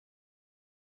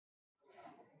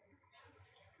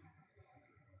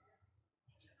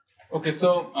Okay,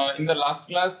 so in the last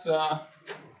class,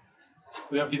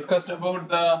 we have discussed about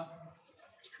the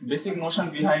basic notion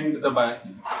behind the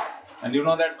biasing, and you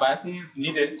know that biasing is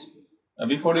needed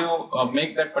before you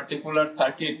make that particular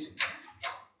circuit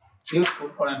useful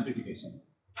for amplification.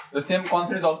 The same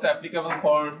concept is also applicable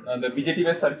for the BJT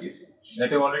based circuit that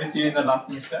you have already seen in the last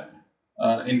semester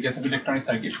in case of electronic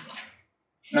circuits.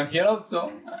 Now here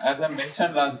also, as I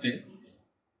mentioned last day,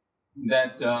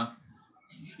 that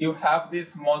you have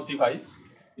this MOS device,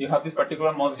 you have this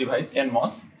particular MOS device,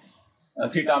 NMOS,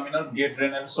 3 terminals, gate,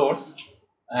 drain and source,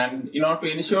 and in order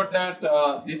to ensure that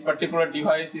this particular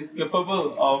device is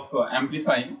capable of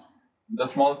amplifying the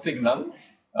small signal,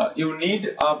 you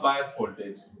need a bias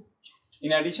voltage.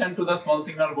 In addition to the small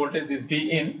signal voltage is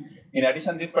Vin, in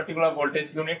addition this particular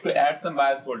voltage, you need to add some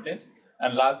bias voltage.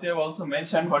 And last day I have also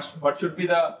mentioned what should be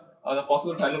the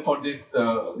possible value for this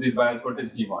bias voltage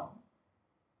V1.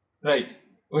 Right.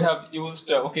 We have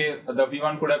used, okay, the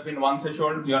V1 could have been 1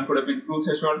 threshold, V1 could have been 2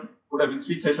 threshold, could have been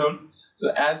 3 thresholds.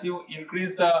 So as you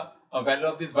increase the value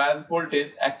of this bias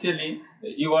voltage, actually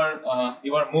you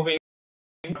are moving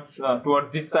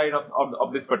towards this side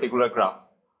of this particular graph.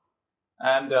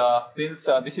 And since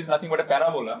this is nothing but a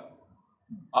parabola,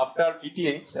 after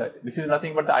VTH, this is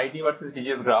nothing but the ID versus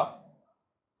VGS graph.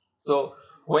 So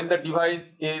when the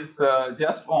device is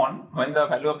just on, when the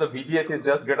value of the VGS is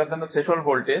just greater than the threshold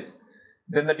voltage,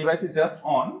 then the device is just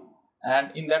on,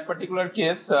 and in that particular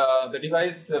case, the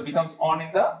device becomes on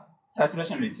in the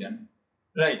saturation region,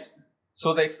 right?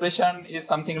 So the expression is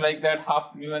something like that: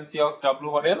 half mu n C ox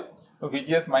W over L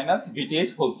VGS minus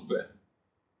VTH whole square.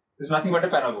 It's nothing but a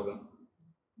parabola.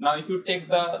 Now, if you take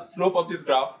the slope of this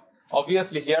graph,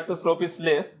 obviously here the slope is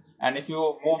less, and if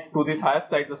you move to this higher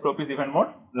side, the slope is even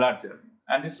more larger.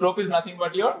 And this slope is nothing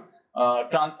but your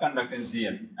transconductance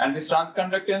Gm, and this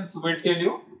transconductance will tell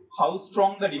you how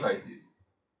strong the device is,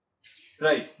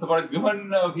 right? So for a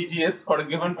given VGS, for a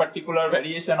given particular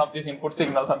variation of this input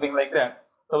signal, something like that.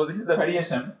 So this is the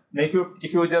variation. Now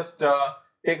if you just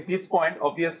take this point,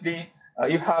 obviously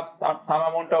you have some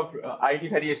amount of ID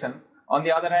variations. On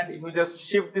the other hand, if you just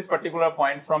shift this particular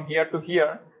point from here to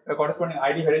here, the corresponding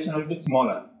ID variation will be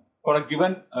smaller for a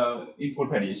given input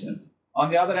variation. On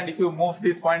the other hand, if you move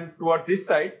this point towards this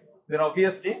side, then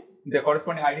obviously the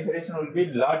corresponding ID variation will be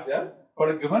larger for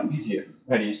a given VGS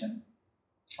variation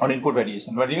or input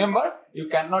variation. But remember, you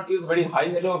cannot use very high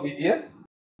value of VGS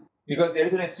because there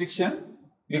is a restriction.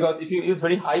 Because if you use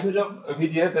very high value of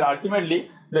VGS, then ultimately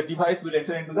the device will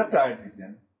enter into the triad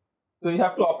region. So you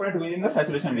have to operate within the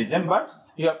saturation region, but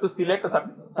you have to select a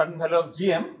certain value of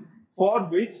GM for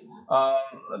which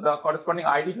the corresponding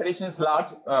ID variation is large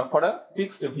for a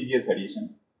fixed VGS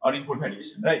variation or input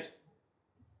variation, right?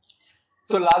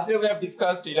 So last day we have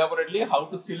discussed elaborately how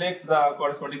to select the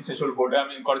corresponding threshold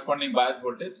voltage, corresponding bias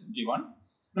voltage V1.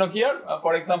 Now here,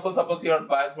 for example, suppose your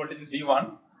bias voltage is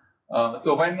V1.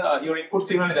 So when your input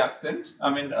signal is absent,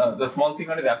 the small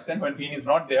signal is absent, when Vin is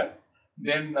not there,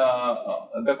 then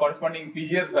the corresponding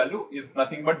VGS value is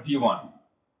nothing but V1,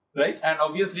 right? And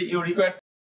obviously you require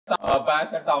some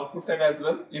bias at the output side as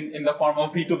well in the form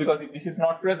of V2, because if this is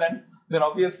not present, then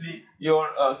obviously your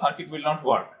circuit will not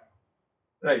work,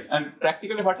 right? And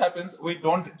practically what happens, we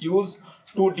don't use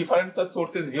two different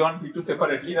sources V1, V2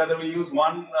 separately, rather we use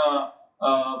one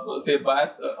say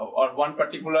bias or one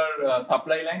particular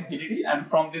supply line VDD, and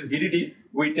from this VDD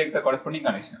we take the corresponding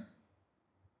connections.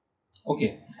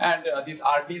 Okay, and this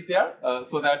RD is there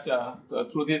so that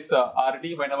through this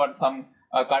RD, whenever some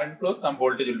current flows, some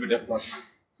voltage will be developed,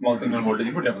 small signal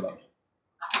voltage will be developed.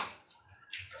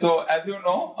 So as you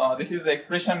know, this is the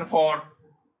expression for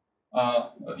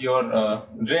your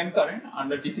drain current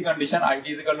under DC condition. ID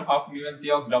is equal to half mu n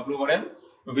C ox W over L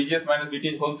VGS minus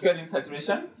VTH whole square in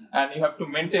saturation, and you have to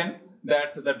maintain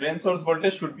that the drain source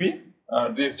voltage should be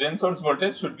this drain source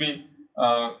voltage should be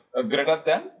greater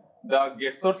than the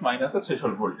gate source minus the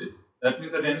threshold voltage. That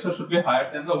means the drain source should be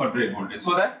higher than the over drain voltage,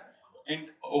 so that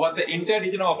over the entire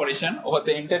region of operation,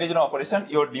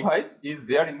 your device is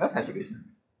there in the saturation,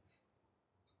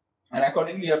 and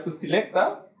accordingly you have to select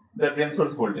the drain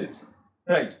source voltage,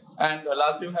 right? And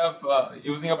last we have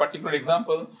using a particular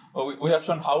example, we have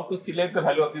shown how to select the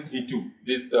value of this V2,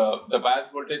 this the bias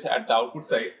voltage at the output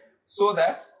side, so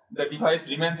that the device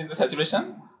remains in the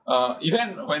saturation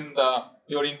even when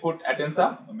your input attains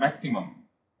a maximum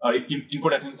or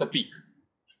input attains a peak.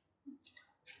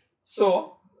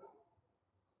 So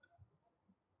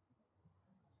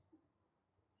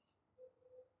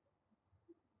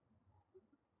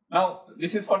now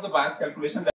this is for the bias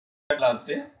calculation that last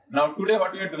day. Now today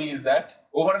what we are doing is that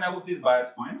over and above this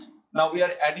bias point, now we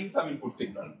are adding some input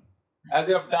signal. as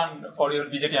you have done for your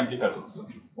BJT amplifier also.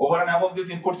 Over and above this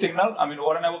input signal,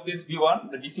 over and above this V1,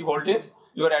 the DC voltage,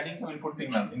 you are adding some input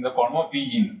signal in the form of V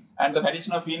in, and the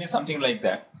variation of V in is something like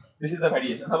that. This is the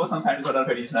variation. Suppose some sinusoidal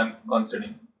variation I am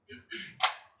considering.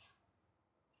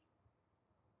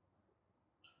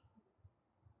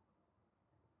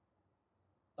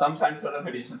 Some sinusoidal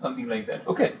variation, something like that.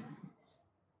 Okay.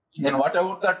 Then what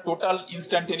about the total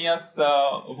instantaneous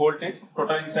voltage?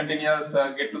 Total instantaneous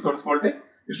gate to source voltage?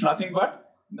 It's nothing but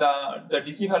the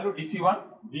DC value DC1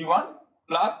 V1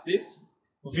 plus this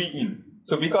V in.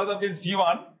 So because of this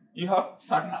V1, you have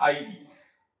certain ID.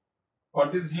 For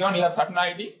this V1, you have certain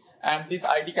ID, and this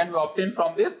ID can be obtained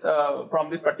from this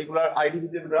particular ID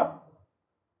VGS graph.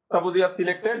 Suppose you have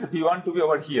selected V1 to be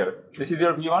over here. This is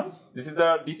your V1. This is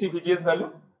the DC VGS value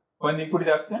when the input is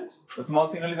absent. The small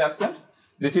signal is absent.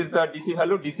 This is the DC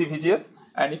value, DC VGS,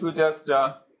 and if you just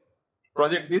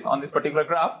project this on this particular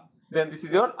graph, then this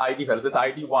is your ID value, this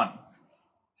ID1.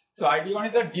 So ID1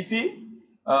 is a DC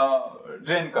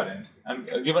drain current, and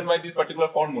given by this particular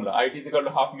formula, IT is equal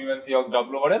to half mu n C ox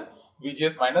W over L,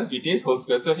 VGS minus VTH whole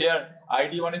square. So here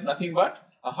ID1 is nothing but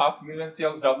a half mu n C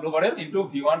ox W over L into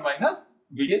V1 minus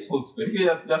VTH whole square. If you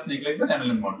just neglect the channel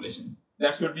length modulation,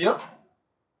 that should be your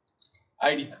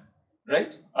ID,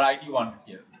 right? Or ID1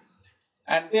 here.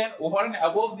 And then over and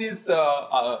above this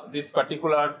this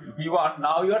particular V1,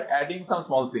 now you are adding some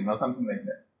small signal, something like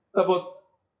that. Suppose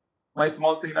my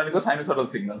small signal is a sinusoidal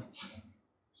signal.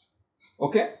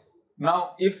 Okay.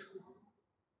 Now if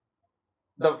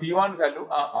the V1 value,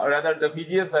 rather the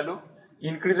VGS value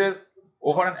increases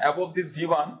over and above this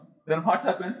V1, then what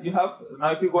happens? You have,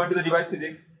 now if you go into the device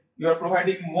physics, you are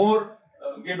providing more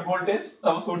gate voltage.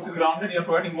 Some source is grounded, you are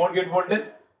providing more gate voltage.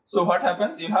 So what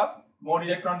happens? You have more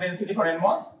electron density for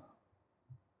NMOS,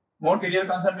 more carrier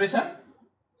concentration,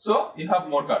 so you have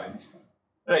more current,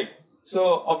 right?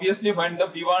 So obviously when the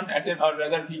V1 or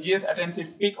rather VGS attains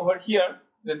its peak over here,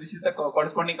 then this is the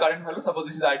corresponding current value. Suppose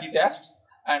this is ID dashed,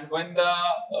 and when the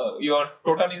your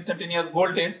total instantaneous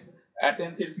voltage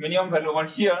attains its minimum value over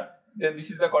here, then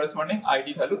this is the corresponding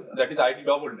ID value, that is ID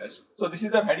double dash. So this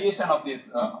is the variation of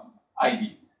this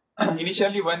ID.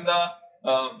 Initially when the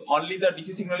only the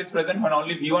DC signal is present, when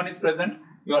only V1 is present,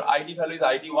 your ID value is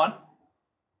ID1,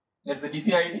 that's the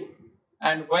DC ID.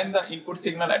 And when the input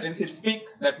signal attains its peak,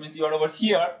 that means you are over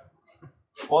here,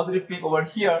 positive peak over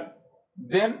here,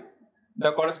 then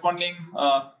the corresponding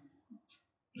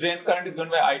drain current is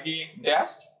given by ID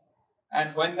dashed.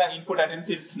 And when the input attains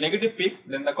its negative peak,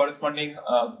 then the corresponding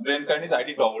drain current is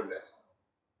ID double dashed.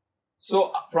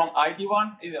 So from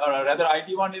ID1 is, or rather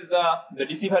ID1 is the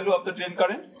DC value of the drain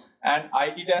current, and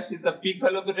ID dash is the peak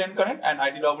value of the drain current, and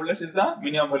ID double dash is the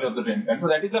minimum value of the drain current. So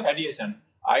that is the variation,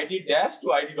 ID dash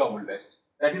to ID double dash.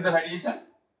 That is the variation.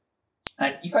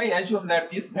 And if I assume that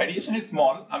this variation is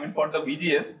small, for the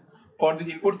VGS, for this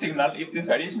input signal, if this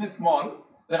variation is small,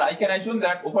 then I can assume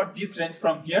that over this range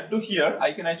from here to here,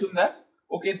 I can assume that,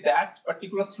 okay, that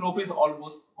particular slope is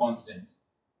almost constant.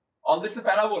 Although it's a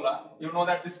parabola, you know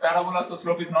that this parabola, so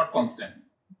slope is not constant.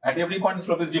 At every point, the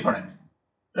slope is different,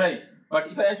 right? But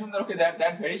if I assume that, okay, that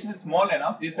variation is small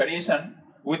enough, this variation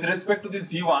with respect to this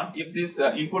V1, if this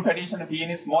input variation Vn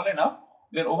is small enough,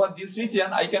 then over this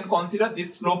region, I can consider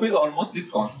this slope is almost this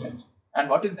constant. And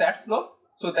what is that slope?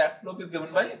 So that slope is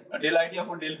given by del ID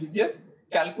upon del VGS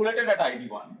calculated at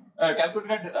ID1,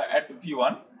 calculated at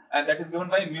V1, and that is given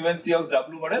by mu n C ox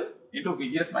W over L into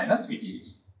VGS minus VTH.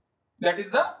 That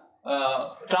is the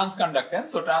transconductance.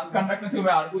 So transconductance, you may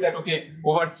argue that, okay,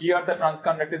 over here the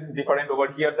transconductance is different,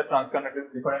 over here the transconductance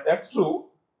is different. That's true.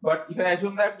 But if I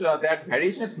assume that that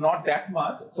variation is not that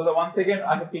much, so once again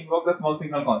I have to invoke the small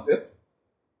signal concept,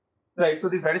 right? So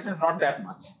this variation is not that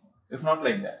much. It's not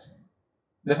like that.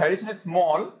 The variation is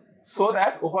small, so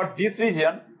that over this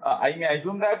region I may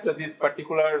assume that this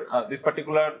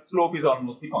particular slope is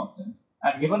almost the constant,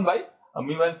 and given by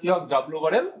mu n C ox W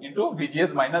over L into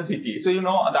VGS minus VT. So you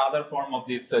know the other form of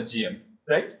this GM,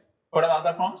 right? What are the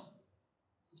other forms?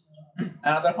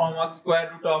 Another form was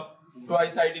square root of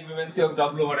twice ID mu n C ox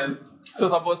W over L. So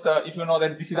suppose if you know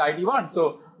that this is ID1,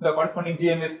 so the corresponding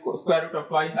GM is square root of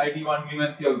twice ID1 mu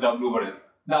n C ox W over L.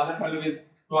 The other value is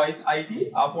twice IT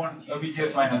upon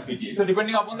VGS minus VT. So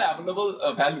depending upon the available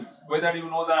values, whether you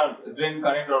know the drain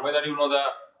current or whether you know the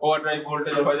overdrive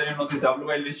voltage or whether you know the W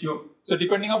by L ratio, so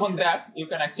depending upon that, you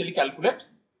can actually calculate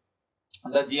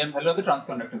the GM value of the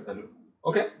transconductance value.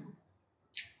 Okay?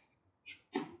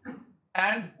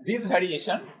 And this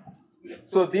variation,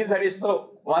 so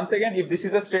once again, if this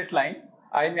is a straight line,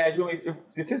 I may assume if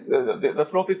this is the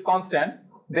slope is constant,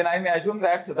 then I may assume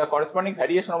that the corresponding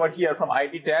variation over here from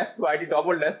ID dash to ID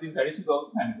double dash, this variation is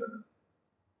also sinusoidal.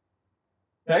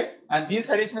 right? And this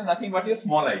variation is nothing but a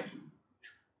small ID.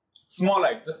 Small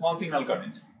ID, the small signal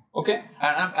current. Okay,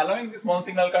 and I'm allowing this small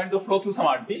signal current to flow through some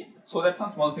RD so that some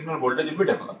small signal voltage will be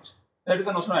developed. That is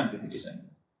the notion of amplification.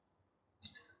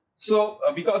 So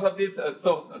because of this,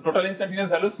 total instantaneous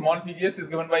value small VGS is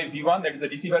given by V1, that is the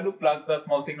DC value, plus the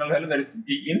small signal value, that is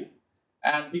V in.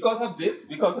 And because of this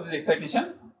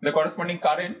excitation, the corresponding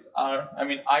currents are,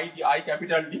 I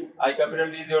capital D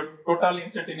is your total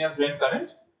instantaneous drain current.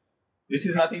 This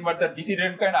is nothing but the DC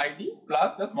drain current ID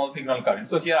plus the small signal current.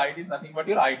 So here ID is nothing but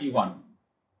your ID1.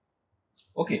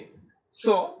 Okay.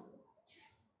 So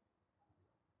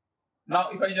now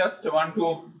if I just want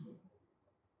to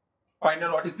find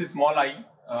out what is this small I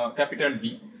capital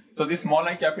D. So this small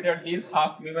I capital D is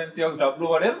half mu n C of W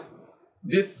over L.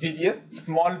 This VGS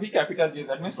small v capital G,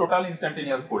 that means total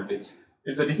instantaneous voltage.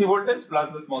 It's a DC voltage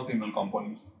plus the small signal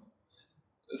components.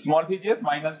 Small VGS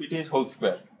minus VTH whole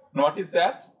square. Now what is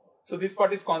that? So this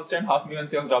part is constant, half mu n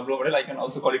C of W over L. I can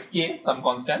also call it K, some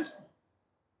constant.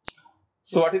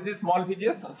 So what is this small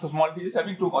VGS? So small VGS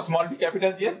having small v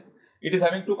capital GS. It is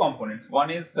having two components.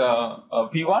 One is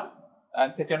V1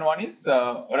 and second one is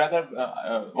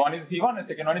one is V1 and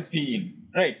second one is V in.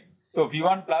 Right. So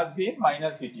V1 plus V in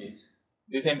minus VTH.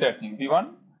 This entire thing,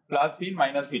 V1 plus V in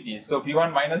minus VTH. So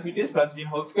V1 minus VTH plus V in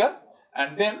whole square,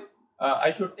 and then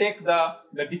I should take the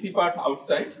DC part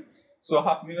outside. So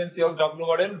half mu n C of W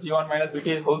over L V1 minus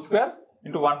VTH whole square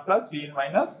into 1 plus V in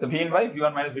by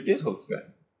V1 minus VTH whole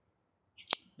square.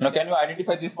 Now can you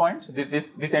identify this point,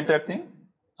 this entire thing?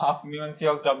 Half mu n C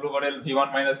of W over L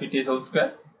V1 minus VTH whole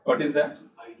square. What is that?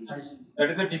 That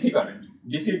is a DC current,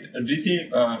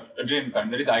 DC drain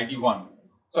current, that is ID1.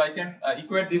 So I can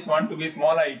equate this one to be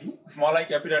small ID, small I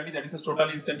capital D, that is a total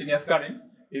instantaneous current,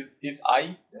 is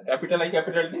I capital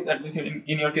D, that means in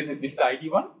your case this is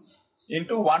ID1,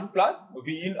 into 1 plus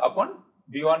V in upon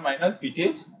V1 minus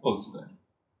VTH whole square.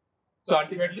 So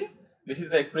ultimately, this is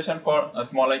the expression for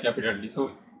small I capital D.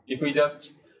 So if we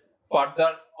just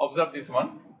further observe this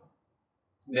one,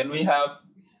 then we have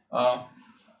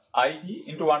ID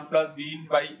into 1 plus V in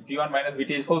by V1 minus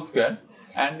VTH whole square,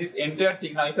 and this entire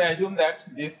thing. Now if I assume that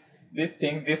this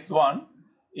one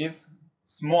is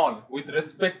small with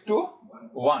respect to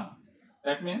 1,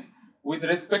 that means with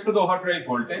respect to the overdrive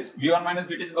voltage, V1 minus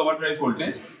VTH is overdrive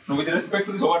voltage. Now with respect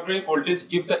to this overdrive voltage,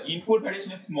 if the input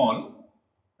variation is small,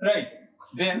 right,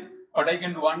 then what I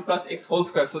can do 1 plus x whole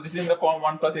square. So this is in the form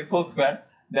 1 plus x whole square.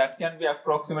 That can be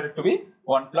approximated to be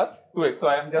 1 plus 2x. So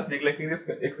I am just neglecting this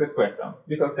x square term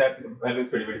because that value is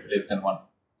very less than 1.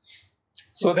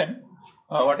 So then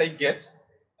what I get,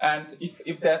 and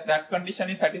if that condition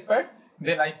is satisfied,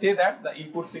 then I say that the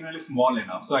input signal is small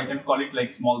enough. So I can call it like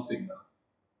small signal.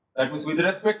 That means with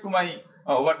respect to my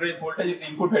overdrive voltage, if the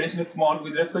input variation is small,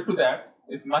 with respect to that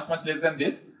is much less than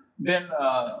this, then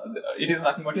it is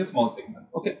nothing but a small signal.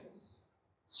 Okay.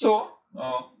 So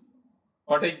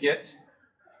what I get,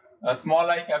 small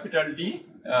I capital D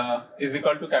is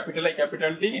equal to capital I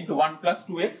capital D into 1 plus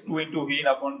 2x, 2 into V in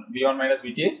upon V1 minus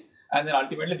VTH, and then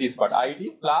ultimately this part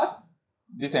ID plus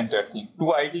this entire thing,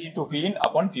 2ID into V in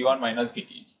upon V1 minus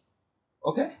VTH.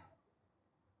 Okay.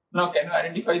 Now can you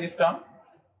identify this term,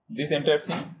 this entire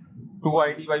thing,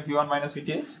 2ID by V1 minus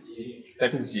VTH?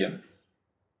 That is GM.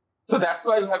 So that's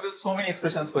why you have so many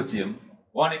expressions for GM.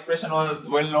 One expression was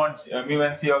well-known, mu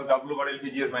n C of W over L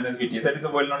VGS minus VTS. That is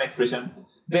a well-known expression.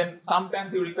 Then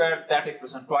sometimes you require that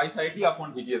expression, twice ID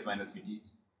upon VGS minus VTH.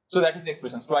 So that is the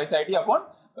expression, twice ID upon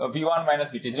V1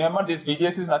 minus VTH. Remember, this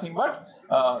VGS is nothing but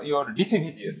your DC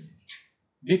VGS,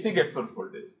 DC gate source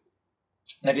voltage.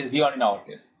 That is V1 in our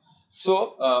case.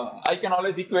 So I can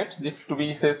always equate this to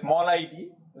be, say, small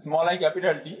ID, small I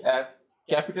capital D as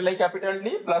capital I capital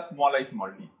D plus small I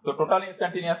small d. So total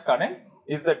instantaneous current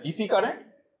is the DC current,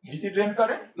 DC drain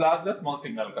current plus the small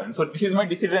signal current. So this is my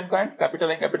DC drain current, capital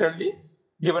I capital D,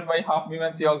 given by half mu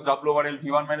n C of W over L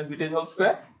V1 minus VTH whole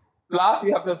square, plus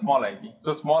we have the small ID.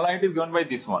 So small ID is given by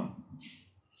this one.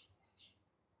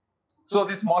 So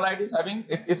this small ID is having,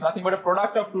 it's nothing but a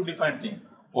product of two different things.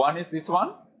 One is this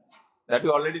one that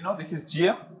you already know, this is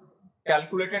GM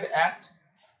calculated at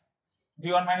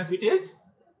V1 minus VTH,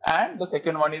 and the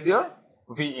second one is your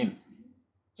V in.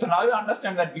 So now you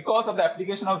understand that because of the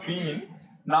application of V in,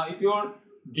 now if your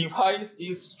device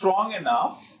is strong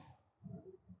enough,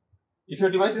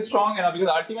 because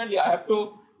ultimately I have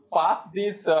to pass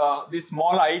this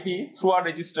small ID through a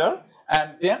register,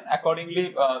 and then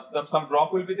accordingly some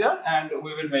drop will be there, and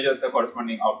we will measure the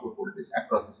corresponding output voltage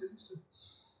across this register.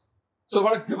 So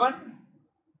for a given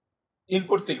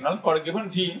input signal, for a given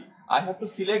V in, I have to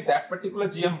select that particular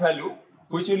GM value,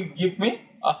 which will give me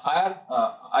a higher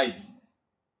ID,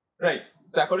 right?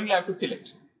 So accordingly I have to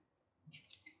select.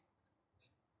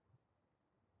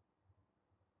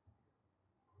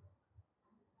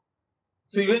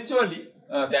 So eventually,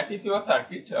 that is your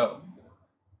circuit.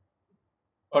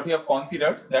 What you have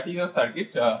considered, that is your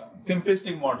circuit,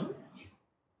 simplistic model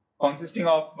consisting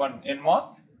of one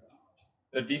NMOS,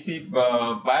 the DC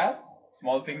bias,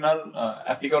 small signal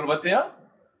applicable over there,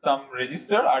 some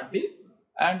resistor RD,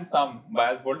 and some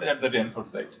bias voltage at the drain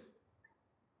source side.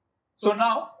 So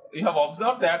now you have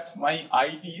observed that my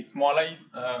ID, small I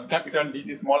capital D,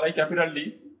 the small I capital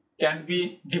D can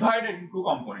be divided into two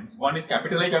components. One is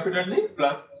capital I capital D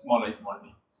plus small I small d.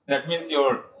 That means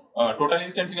your total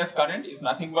instantaneous current is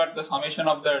nothing but the summation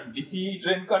of the DC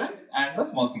drain current and the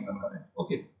small signal current.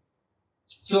 Okay.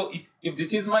 So if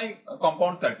this is my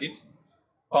compound circuit,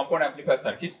 compound amplifier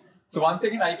circuit, so once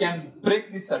again I can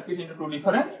break this circuit into two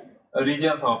different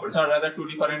regions of operation, or rather two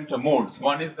different modes.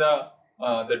 One is the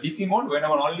DC mode,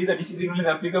 whenever only the DC signal is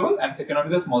applicable, and second one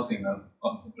is the small signal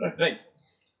concept, right?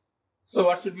 So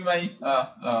what should be my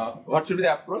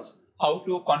the approach? How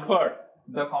to convert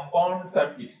the compound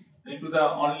circuit into the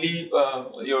only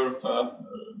your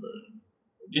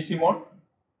DC mode?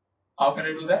 How can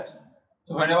I do that?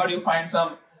 So whenever you find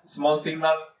some small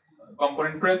signal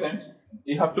component present,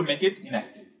 you have to make it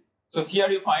inactive. So here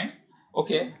you find,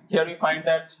 okay, here we find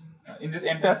that in this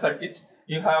entire circuit,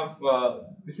 you have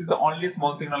this is the only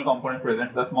small signal component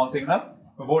present, the small signal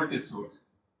voltage source.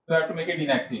 So I have to make it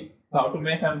inactive. So how to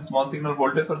make a small signal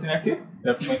voltage source inactive?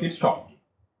 You have to make it shorted,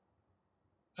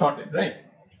 right?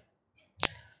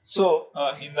 So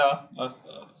in the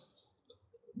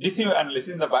DC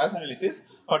analysis, in the bias analysis,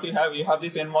 what you have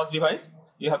this NMOS device,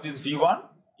 you have this V1,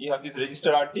 you have this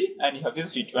resistor RT, and you have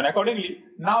this V2. And accordingly,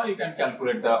 now you can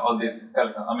calculate all these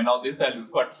values.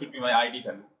 What should be my ID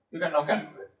value? You can now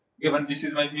calculate. Given this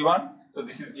is my V1, so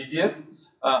this is VGS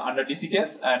under DC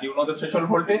case, and you know the threshold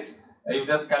voltage. You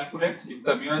just calculate. If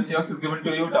the mu and Cx is given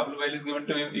to you, W value is given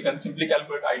to you, you can simply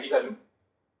calculate ID value.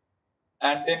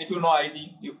 And then if you know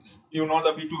ID, you know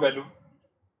the V2 value,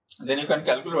 then you can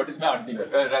calculate what is my RD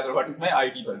value, rather what is my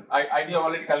ID value. ID I have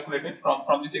already calculated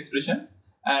from this expression,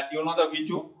 and you know the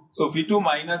V2. So V2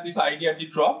 minus this ID at the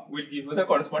drop will give you the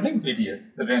corresponding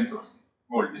VDS, the drain source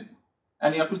voltage.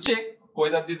 And you have to check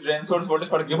whether this drain source voltage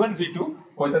for a given V2,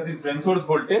 whether this drain source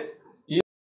voltage is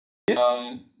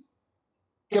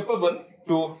capable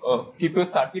to keep your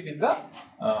circuit in the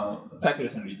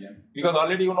saturation region, because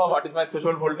already you know what is my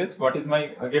threshold voltage, what is my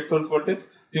gate source voltage,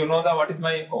 so you know what is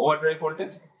my overdrive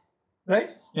voltage,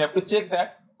 right? You have to check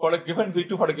that for a given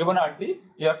V2, for a given RD,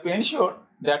 you have to ensure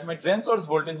that my drain source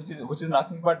voltage, which is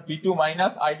nothing but V2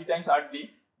 minus ID times RD,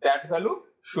 that value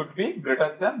should be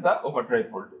greater than the overdrive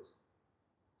voltage.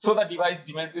 So the device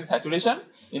remains in saturation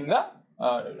in the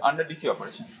under DC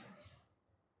operation.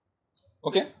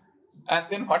 Okay. And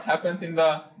then what happens in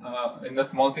the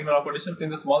small signal operations? In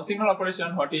the small signal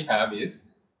operation, what we have is,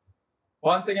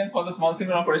 once again for the small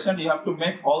signal operation, you have to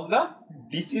make all the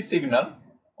DC signal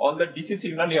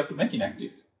you have to make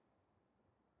inactive.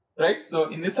 Right? So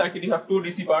in this circuit, you have two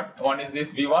DC part. One is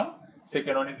this V1,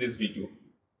 second one is this V2. You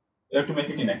have to make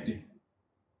it inactive.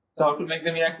 So how to make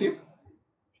them inactive?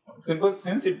 Simple,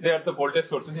 since if they are the voltage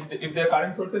sources, if they are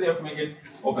current sources, you have to make it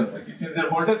open circuit. Since they are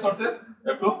voltage sources,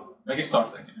 you have to make it short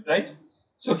circuit, right?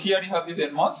 So here you have this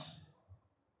NMOS.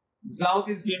 Now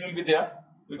this VN will be there,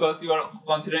 because you are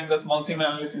considering the small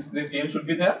signal analysis, this VN should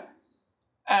be there.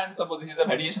 And suppose this is a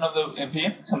variation of the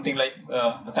VN, something like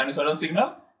a sinusoidal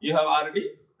signal, you have RD,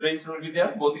 resistor will be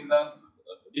there, both in the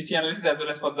DC analysis as well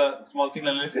as for the small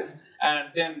signal analysis. And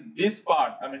then this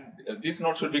part, this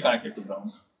node should be connected to ground.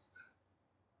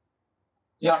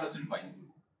 You understand fine.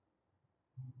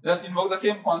 Just invoke the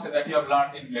same concept that you have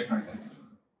learned in electronic circuits.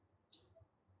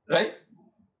 Right?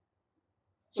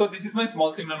 So this is my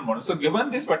small signal model. So given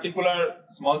this particular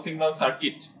small signal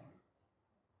circuit,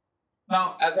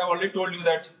 now as I have already told you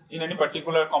that in any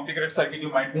particular complicated circuit you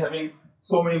might be having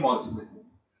so many MOS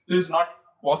devices. So it's not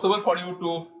possible for you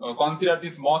to consider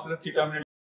this MOS as a 3-terminal.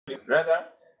 Rather,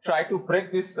 try to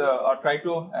break this or try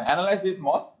to analyze this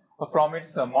MOS from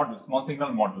its model, small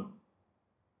signal model.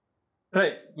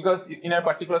 Right? Because in a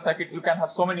particular circuit you can have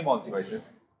so many MOS devices.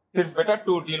 So it's better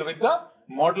to deal with the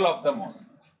model of the MOS.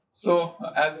 So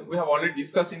as we have already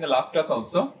discussed in the last class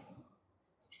also,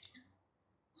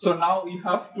 so now we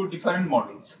have two different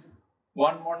models.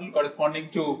 One model corresponding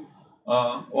to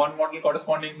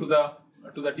the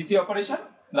DC operation,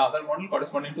 the other model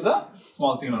corresponding to the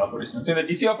small signal operation. So in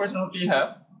the DC operation, what we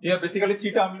have basically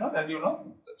 3 terminals, as you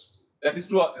know. That is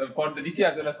true for the DC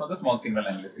as well as for the small signal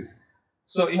analysis.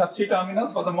 So you have 3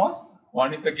 terminals for the MOS.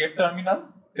 One is the gate terminal,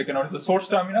 second one is the source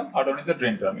terminal, third one is the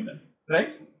drain terminal.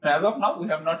 Right? And as of now, we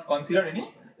have not considered any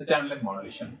channel length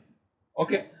modulation.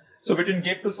 Okay. So between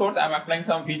gate to source, I am applying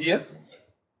some VGS.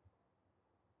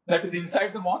 that is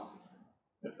inside the MOS,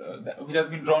 which has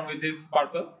been drawn with this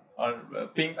purple or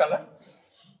pink color.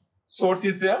 Source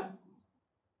is there,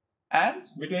 and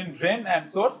between drain and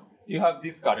source you have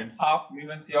this current, half mu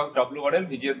n C ox W over L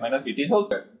VGS minus VT whole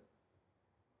square.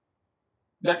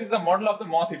 That is the model of the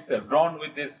MOS itself, drawn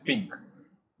with this pink.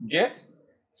 Gate,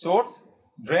 source,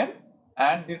 drain,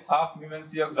 and this half mu n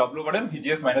C ox W over L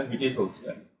VGS minus VT whole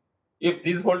square. If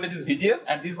this voltage is VGS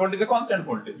and this voltage is a constant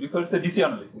voltage, because it's a DC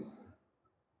analysis.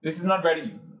 This is not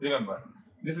varying, remember.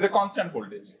 This is a constant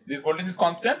voltage. This voltage is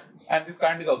constant and this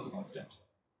current is also constant.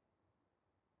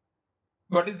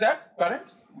 What is that?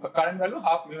 Current? Current value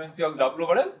half mu n C ox W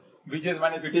over L VGS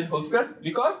minus VT whole square,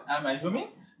 because I am assuming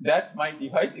that my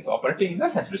device is operating in the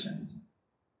saturation region.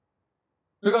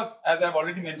 Because as I have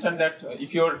already mentioned that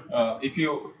if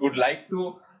you would like to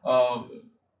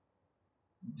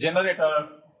generate or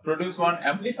produce one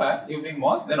amplifier using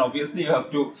MOS, then obviously you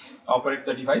have to operate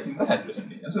the device in the saturation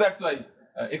region. So that's why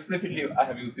explicitly I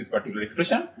have used this particular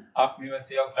expression, half mu n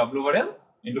C ox W over L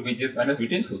into VGS minus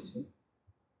VT whole square.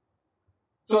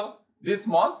 So this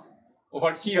MOS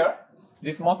over here,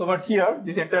 this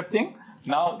entire thing,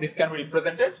 now this can be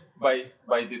represented by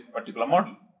this particular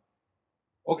model.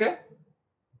 Okay.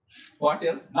 What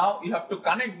else? Now you have to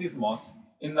connect this MOS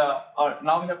in the, or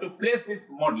now you have to place this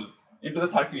model into the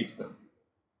circuit itself.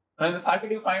 Now in the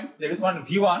circuit you find there is one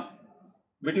V1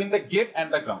 between the gate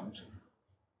and the ground.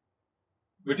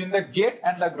 Between the gate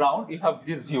and the ground you have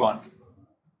this V1,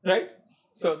 right?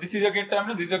 So this is your gate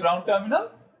terminal, this is your ground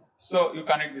terminal. So you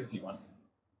connect this V1.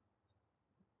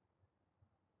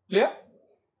 Clear?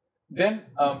 Then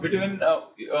between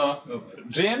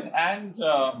drain and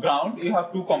ground you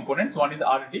have two components. One is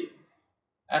RD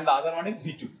and the other one is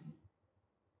V2.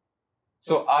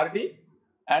 So RD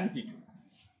and V2.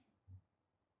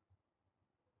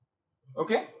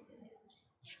 Okay?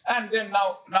 And then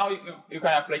now you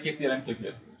can apply KCL and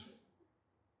KVL.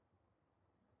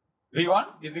 V1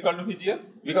 is equal to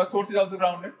VGS because source is also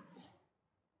grounded.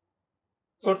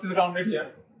 Source is grounded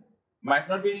here. Might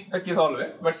not be the case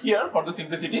always, but here for the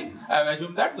simplicity, I have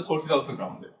assumed that the source is also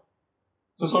grounded.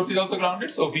 So source is also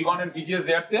grounded, so V1 and VGS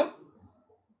they are same.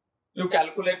 You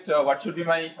calculate what should be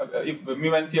my, if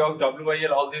mu n C ox W by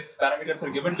L, all these parameters are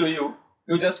given to you,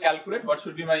 you just calculate what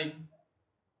should be my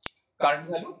current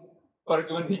value for a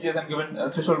given VGS and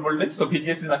given threshold voltage. So VGS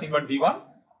is nothing but V1,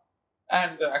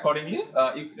 and accordingly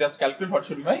you just calculate what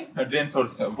should be my drain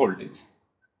source voltage.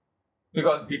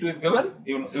 Because V2 is given,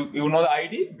 you know the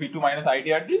ID, V2 minus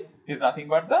IDRD is nothing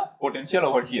but the potential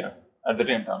over here at the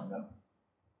drain terminal.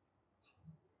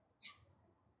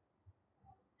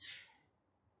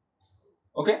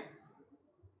 Okay.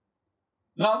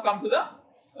 Now come to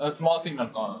the small signal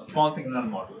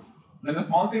model. In the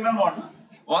small signal model,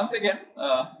 once again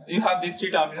you have these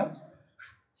three terminals.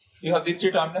 You have these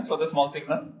three terminals for the small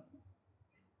signal.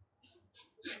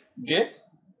 Gate,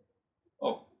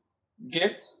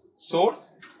 source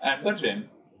and the drain.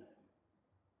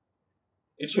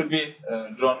 It should be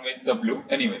drawn with the blue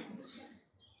anyway.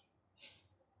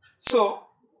 So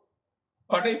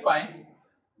what I find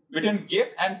between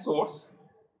gate and source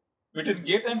I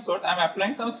am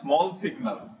applying some small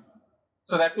signal.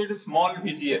 So that's why it is small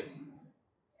VGS.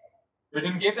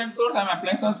 Between gate and source I am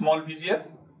applying some small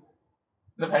VGS.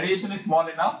 The variation is small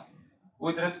enough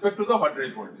with respect to the hot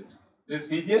drive voltage. This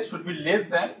VGS should be less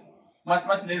than, much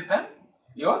less than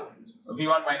your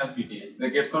V1 minus VTH, the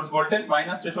gate source voltage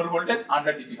minus threshold voltage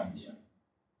under DC condition.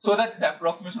 So that this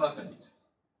approximation was valid.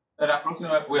 That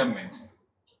approximation we have made.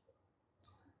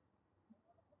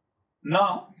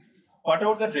 Now, what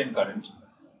about the drain current?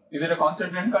 Is it a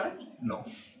constant drain current? No.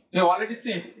 We have already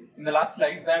seen in the last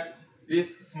slide that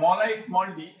this small I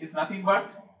small d is nothing but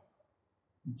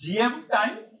GM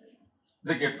times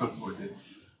the gate source voltage.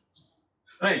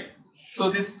 Right. So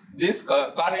this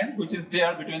current which is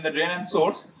there between the drain and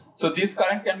source, so this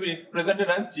current can be represented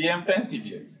as GM times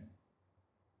VGS.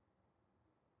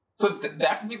 So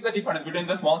that makes the difference between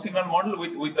the small signal model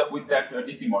with that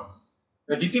DC model.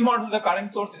 The DC model, the current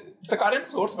source, it's a current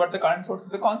source, but the current source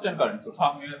is a constant current source.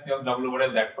 Half mu n C ox W over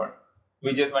L, that part,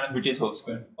 VGS minus VTH whole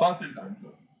square, constant current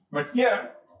source. But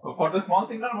here, for the small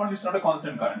signal model, it's not a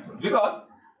constant current source, because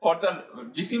for the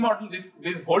DC model,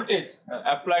 this voltage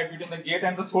applied between the gate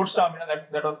and the source terminal,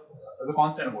 that was the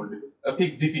constant voltage, a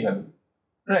fixed DC value,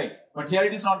 right? But here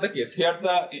it is not the case. Here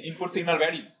the input signal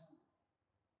varies,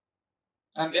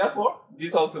 and therefore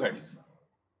this also varies.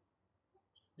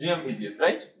 GM VGS,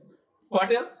 right?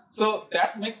 What else? So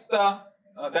that makes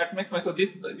so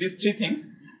these three things,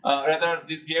 rather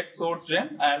this gate, source, drain,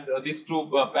 and these two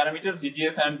parameters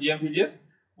VGS and GM VGS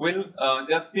will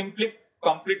just simply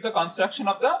complete the construction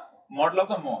of the model of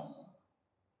the MOS.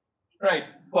 Right.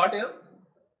 What else?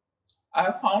 I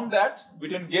have found that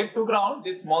between gate to ground,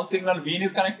 this small signal Vin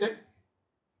is connected.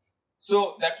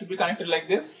 So that should be connected like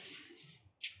this.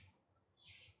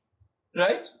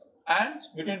 Right? And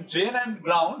between drain and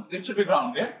ground, it should be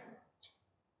grounded.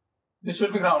 This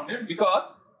should be grounded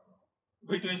because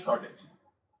between shorted.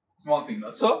 Small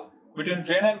signal. So between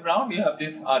drain and ground, you have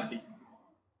this RD.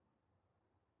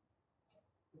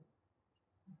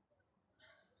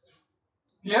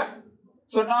 Clear?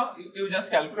 So now you just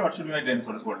calculate what should be my drain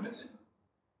source voltage.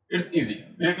 It's easy,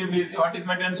 relatively easy. What is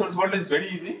my drain source voltage? It's very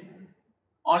easy.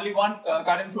 Only one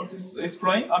current source is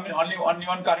flowing. I mean, only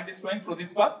one current is flowing through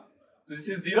this path. So this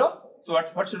is 0. So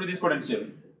what should be this potential?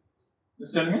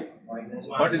 Just tell me.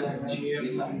 What is this?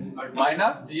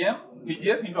 Minus GM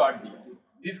VGS into RT.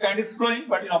 This current is flowing,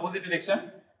 but in opposite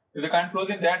direction. If the current flows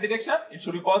in that direction, it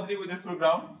should be positive with respect to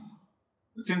ground.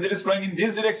 Since it is flowing in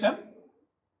this direction,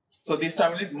 so this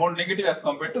terminal is more negative as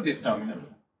compared to this terminal.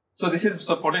 So this is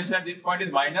potential at this point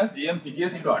is minus GM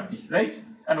VGS into RT, right?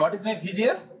 And what is my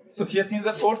VGS? So here, since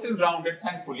the source is grounded,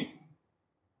 thankfully,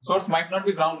 source might not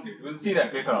be grounded. We'll see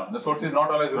that later on. The source is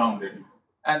not always grounded,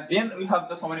 and then we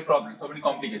have so many problems, so many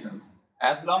complications.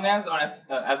 As long as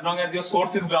your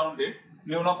source is grounded,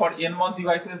 you know, for NMOS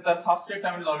devices, the substrate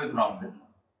terminal is always grounded.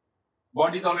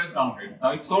 Body is always grounded.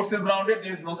 Now, if source is grounded,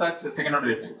 there is no such second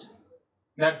order effect.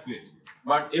 That's great.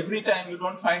 But every time you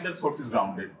don't find the source is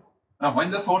grounded. Now,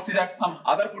 when the source is at some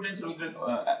other potential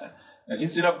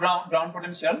instead of ground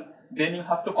potential, then you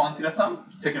have to consider some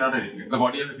second order effect. The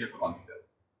body effect you have to consider.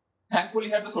 Thankfully,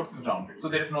 here the source is grounded, so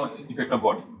there is no effect of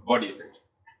body effect.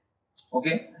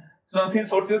 Okay. So since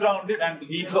source is grounded and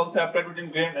V is also applied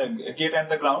between gate and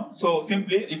the ground, so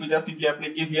simply if you just simply apply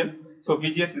KVL, so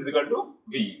VGS is equal to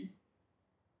V.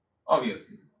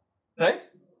 Obviously, right?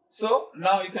 So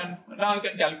now you can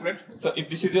calculate. So if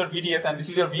this is your VDS and this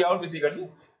is your V out basically,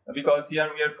 because here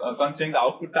we are considering the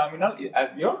output terminal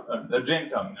as your the drain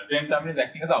terminal. Drain terminal is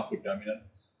acting as output terminal.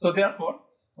 So therefore,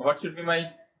 what should be my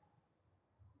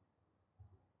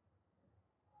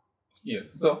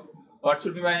So what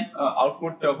should be my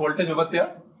output voltage over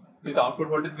there? This output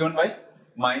voltage given by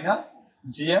minus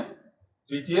GM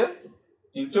VGS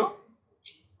into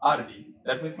RD.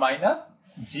 That means minus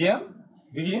GM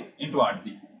V into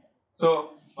RD.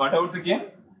 So what about the gain?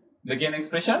 The gain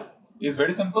expression is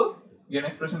very simple. Gain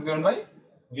expression is given by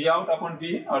V out upon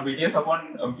V or VDS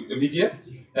upon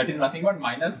VGS. That is nothing but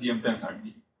minus GM times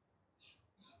RD.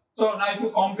 So now if you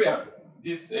compare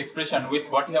this expression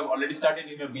with what you have already studied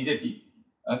in your BJT,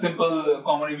 a simple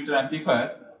common emitter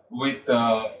amplifier with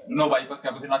no bypass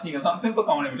capacitor, nothing else, some simple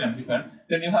common emitter amplifier,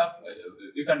 then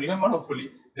you can remember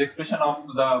hopefully the expression of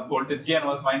the voltage gain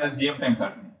was minus GM times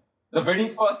RC. The very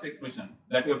first expression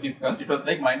that we have discussed, it was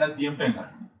like minus GM times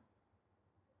RC.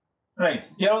 Right.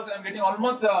 Here also I am getting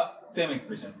almost the same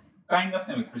expression, kind of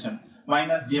same expression,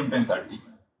 minus GM times RT.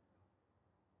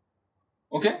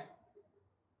 Okay.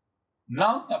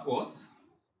 Now suppose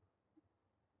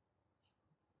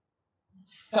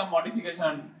some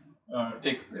modification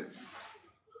takes place.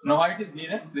 Now why it is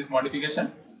needed, this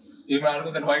modification? You may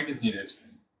argue that why it is needed.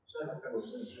 Sir, I have a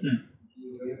question.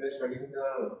 When you are studying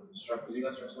the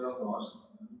physical structure of MOS,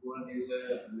 there is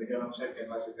a lithium oxide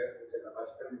capacitor. It's a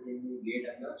capacitor between the gate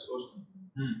and the source.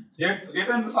 Gate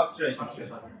and the substrate, I should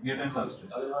say. Gate and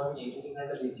substrate.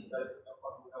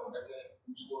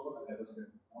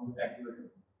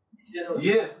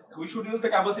 Yes, we should use the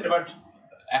capacitor, but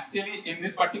actually in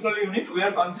this particular unit, we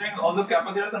are considering all those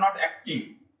capacitors are not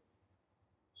acting.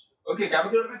 Okay,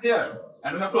 capacitor will be there,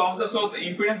 and we have to observe, so the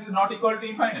impedance is not equal to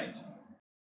infinite.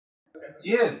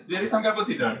 Yes, there is some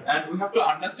capacitor, and we have to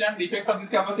understand the effect of this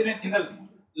capacitor in the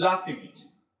last unit,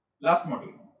 last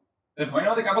module. Then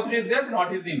whenever the capacitor is there, then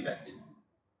what is the impact?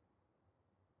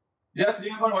 Just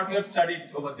remember what we have studied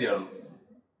over there also.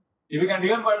 If you can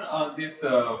remember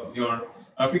your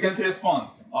frequency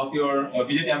response of your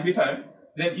BJT amplifier,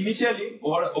 then initially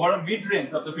over a mid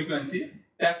range of the frequency,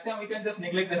 that time we can just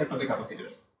neglect the effect of the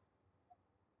capacitors.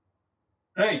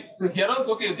 Right. So here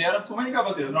also, okay, there are so many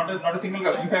capacitors, not a single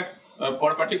capacitor. In fact,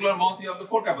 for a particular MOS, you have the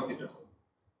 4 capacitors.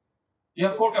 You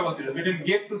have 4 capacitors. Between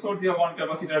gate to source, you have 1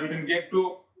 capacitor. Between gate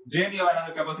to drain, you have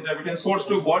another capacitor. Between source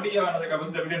to body, you have another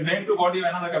capacitor. Between drain to body, you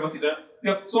have another capacitor. So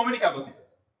you have so many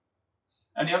capacitors.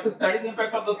 And you have to study the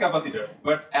impact of those capacitors.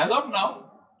 But as of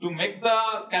now, to make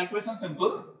the calculation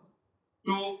simple,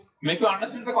 to make you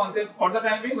understand the concept, for the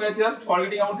time being, we are just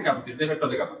forgetting about the capacitor, the effect of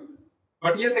the capacitors.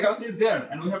 But yes, the capacitor is there,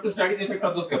 and we have to study the effect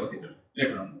of those capacitors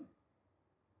later on.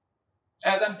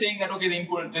 As I'm saying that, okay, the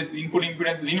input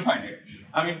impedance is infinite.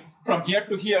 I mean, from here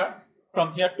to here,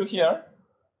 I'm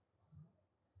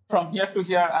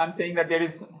saying that there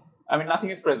is, nothing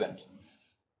is present.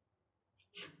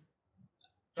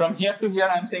 From here to here,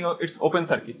 I'm saying it's open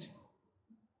circuit.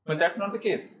 But that's not the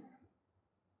case.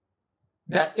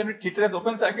 That can be treated as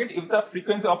open circuit if the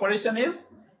frequency operation is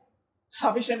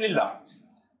sufficiently large.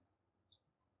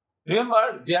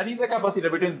 Remember, there is a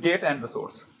capacitor between gate and the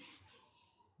source.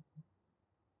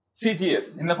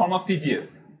 CGS, in the form of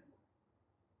CGS.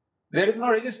 There is no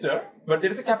resistor, but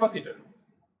there is a capacitor.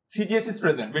 CGS is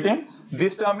present between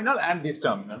this terminal and this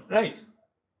terminal, right?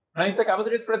 Now, if the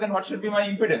capacitor is present, what should be my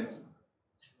impedance?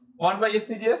 1 by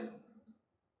SCGS?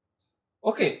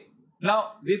 Okay.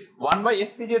 Now, this 1 by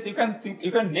SCGS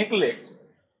you can neglect.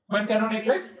 When can you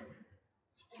neglect?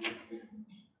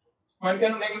 When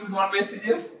can you neglect this 1 by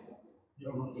SCGS?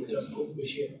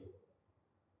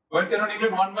 When can you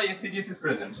neglect 1 by SCGS is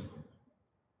present?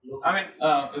 I mean,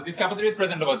 this capacitor is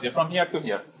present over there from here to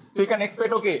here. So you can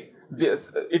expect, okay,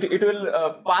 this it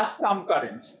will pass some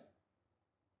current,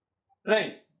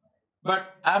 right?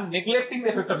 But I am neglecting the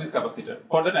effect of this capacitor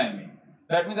for the time being.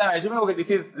 That means I am assuming, okay,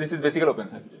 this is basically open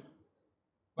circuit.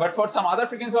 But for some other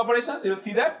frequency operations, you will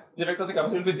see that the effect of the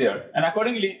capacitor will be there, and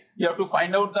accordingly you have to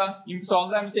find out the. So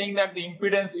although I am saying that the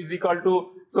impedance is equal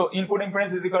to, so input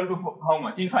impedance is equal to how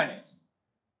much? Infinite.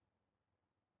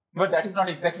 But that is not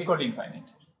exactly equal to infinite.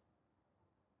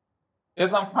 There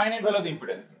is some finite value of the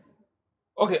impedance.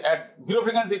 Okay, at zero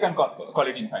frequency you can call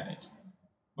it infinite,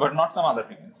 but not some other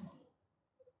frequency.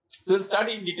 So we'll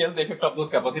study in detail the effect of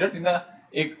those capacitors in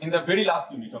the very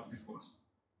last unit of this course.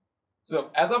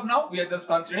 So as of now, we are just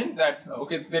considering that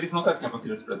okay, there is no such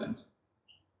capacitors present.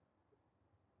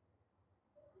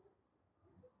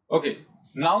 Okay,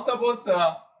 now suppose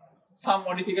some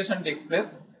modification takes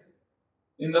place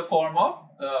in the form of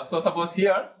so suppose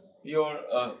here your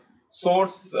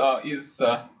source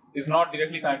is not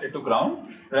directly connected to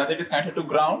ground, rather it is connected to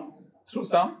ground through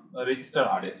some resistor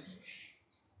RS.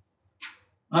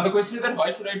 Now the question is that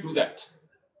why should I do that?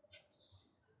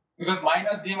 Because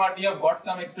minus GMRT, I've got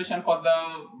some expression for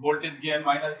the voltage gain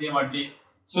minus GMRT.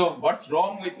 So what's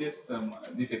wrong with this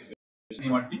this expression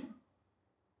GMRT?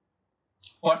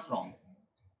 What's wrong?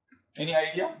 Any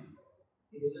idea?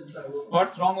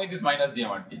 What's wrong with this minus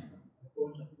GMRT?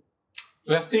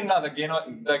 We have seen now the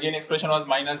gain expression was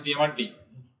minus GMRT.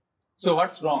 So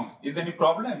what's wrong? Is there any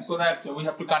problem? So that we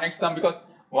have to connect some, because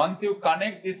once you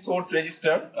connect this source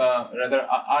resistor, rather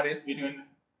RS between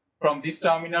from this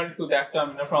terminal to that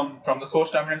terminal, from the source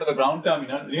terminal to the ground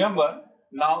terminal, remember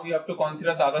now you have to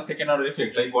consider the other second order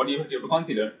effect, like what you have to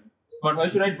consider. But why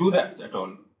should I do that at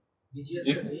all?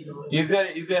 Is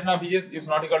there now VGS is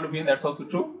not equal to Vn? That's also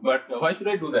true. But why should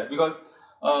I do that? Because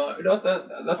it was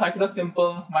the circuit was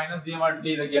simple, minus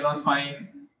GMRT, the gain was fine.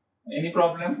 Any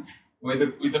problem with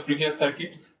the previous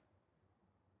circuit?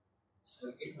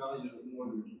 Circuit now is looking more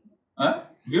beautiful. Huh?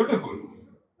 Beautiful.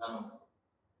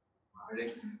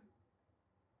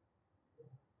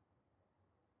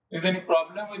 Is there any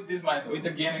problem with this with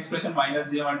the gain expression minus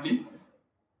GMRT?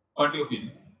 What do you feel?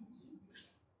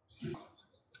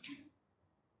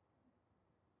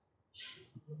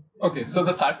 Okay, so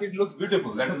the circuit looks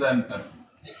beautiful. That is the answer.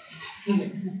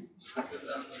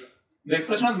 The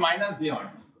expression was minus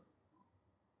GMRT.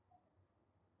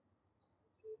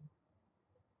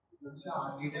 What's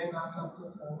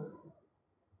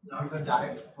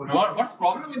the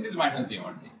problem with this minus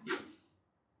GMRT?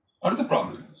 What is the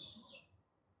problem?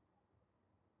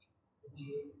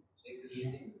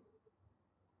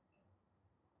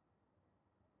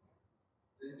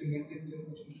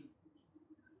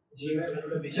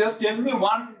 Just tell me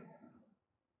one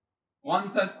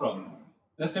such problem.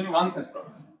 Just tell me one such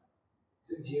problem.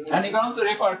 And you can also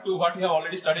refer to what you have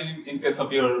already studied in case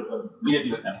of your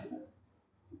BAT sample.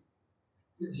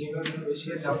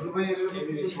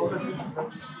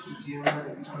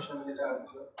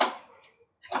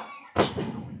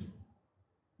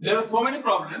 There are so many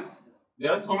problems.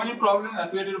 There are so many problems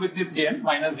associated with this gain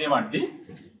minus GMRT.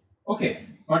 Okay,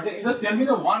 but just tell me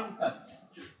the one such.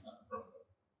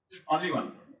 Only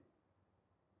one.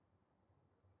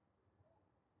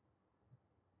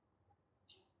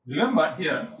 Remember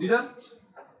here, you just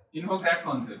invoke that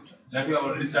concept that you have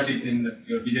already studied in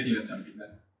your BJT sample.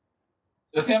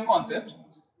 The same concept.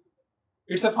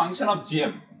 It's a function of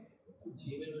GM.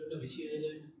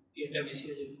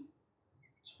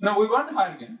 No, we want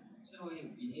higher gain.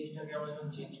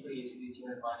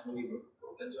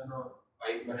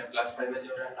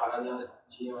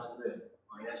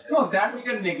 No, that we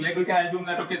can neglect. We can assume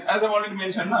that, okay, as I've already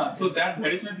mentioned, so that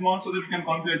variation is small, so that we can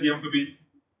consider GM to be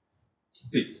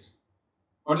fixed.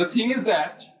 But the thing is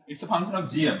that it's a function of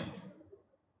GM.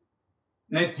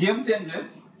 Now, if GM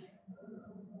changes,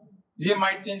 GM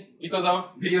might change because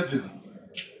of various reasons.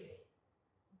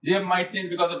 GM might change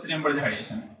because of the temperature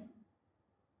variation.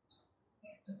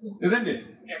 isn't it?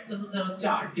 একটা তো sir হচ্ছে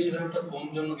RT এর ভ্যালুটা কম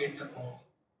জন্য গেটটা কম।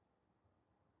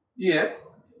 Yes.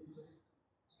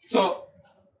 So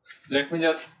let me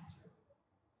just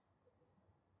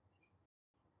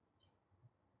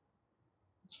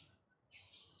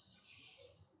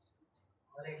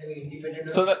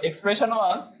so the expression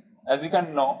was, as you can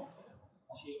know,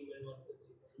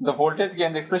 the voltage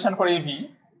gain, the expression for AV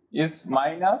is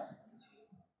minus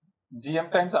GM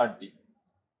times RT.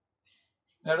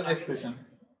 That is the expression,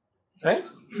 right?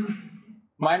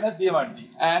 Minus GM RT.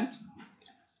 And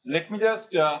let me just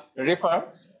refer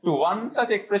to one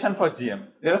such expression for GM.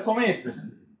 There are so many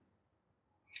expressions.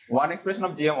 One expression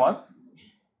of GM was,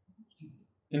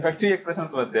 in fact, three expressions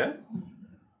were there.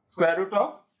 Square root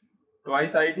of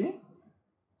twice ID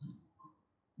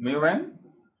mu n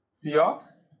C ox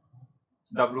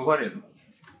W over L.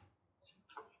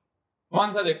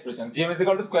 One such expression, GM is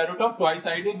equal to square root of twice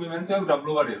ID mu n C ox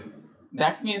W over L.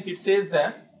 That means it says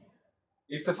that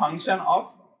it's a function of,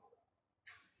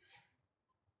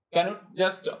 can you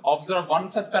just observe one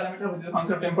such parameter which is a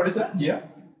function of temperature here?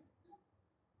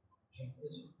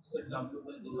 So W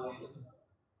by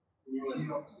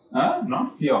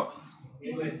Not C ox.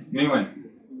 Mu n.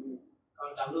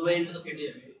 W by L to the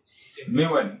KDM.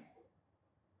 Mu n.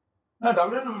 No,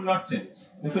 W will not change.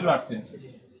 This will not change.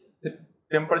 It's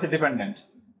temperature dependent.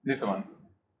 This one.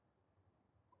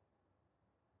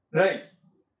 Right.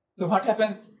 So what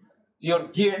happens? Your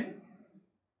gain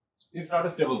is not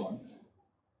a stable one.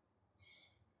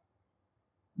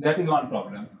 That is one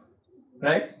problem.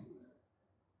 Right?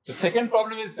 The second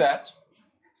problem is that,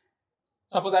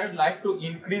 suppose I would like to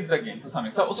increase the gain to some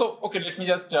extent. So okay, let me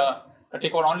just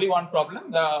take on only one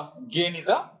problem. The gain is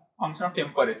a function of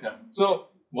temperature. So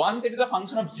once it is a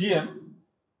function of GM,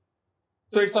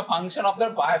 so it's a function of the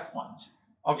bias point,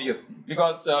 obviously,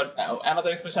 because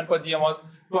another expression for GM was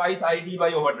twice ID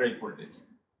by overdrive voltage.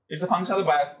 It's a function of the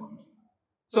bias point.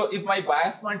 So if my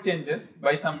bias point changes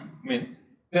by some means,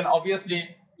 then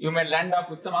obviously you may land up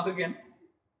with some other gain.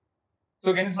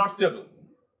 So gain is not stable.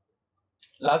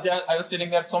 Last day I was telling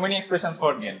there are so many expressions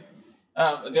for gain.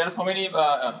 There are so many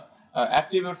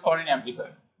attributes for an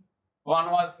amplifier. One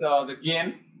was the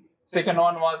gain, second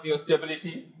one was your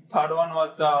stability, third one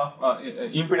was the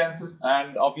impedances,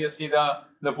 and obviously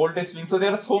the voltage swing. So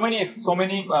there are so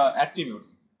many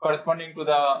attributes corresponding to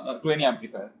the to any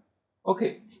amplifier.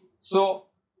 Okay, so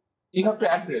you have to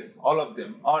address all of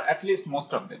them, or at least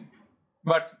most of them.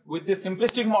 But with this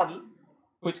simplistic model,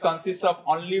 which consists of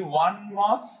only one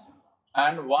MOS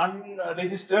and one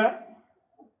resistor,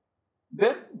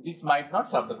 then this might not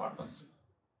serve the purpose.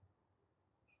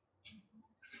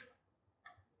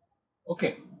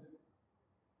 Okay.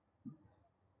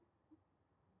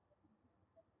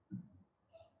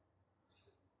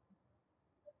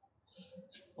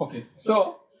 Okay,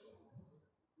 so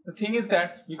the thing is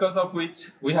that because of which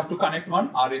we have to connect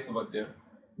one RS over there.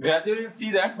 Gradually you'll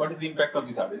see that what is the impact of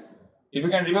this RS. If you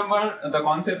can remember the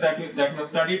concept that you have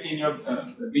studied in your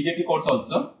BJT course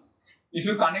also, if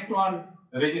you connect one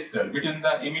resistor between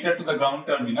the emitter to the ground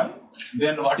terminal,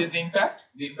 then what is the impact?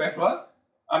 The impact was,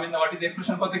 what is the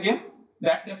expression for the gain?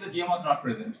 That time the GM was not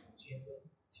present.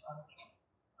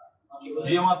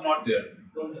 GM was not there.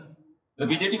 The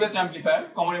BJT based amplifier,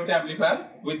 common emitter amplifier,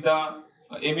 with the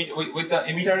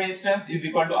emitter resistance is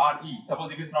equal to RE.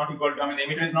 Suppose it is not equal to, the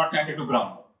emitter is not connected to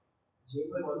ground.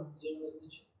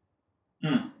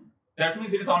 That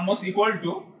means it is almost equal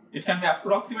to, it can be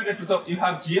approximated to, so you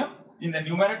have GM in the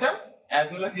numerator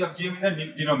as well as you have GM in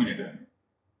the denominator.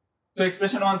 So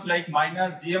expression was like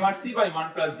minus GMRC by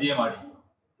 1 plus GMRE.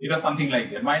 It was something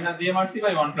like that, minus GMRC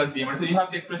by 1 plus GMRE. So you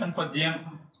have the expression for GM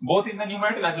both in the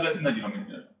numerator as well as in the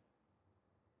denominator.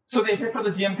 So the effect of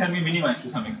the GM can be minimized to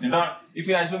some extent. Or if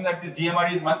you assume that this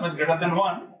GMRE is much greater than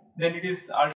 1, then it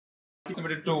is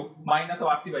ultimately to minus of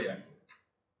RC by RE.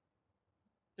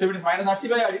 So if it is minus RC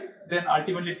by RE, then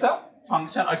ultimately it's a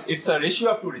function, it's a ratio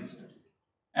of two resistors.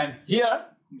 And here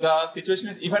the situation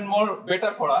is even more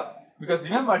better for us, because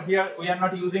remember here we are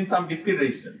not using some discrete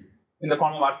resistors in the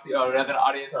form of RC or rather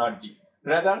RS or RD.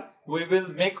 Rather, we will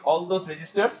make all those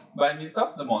resistors by means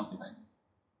of the MOS devices.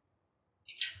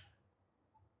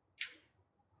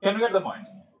 Can you get the point?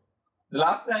 The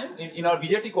last time in our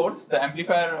BJT course, the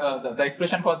amplifier, the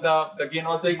expression for the gain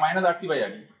was like minus RC by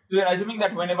RD. So we are assuming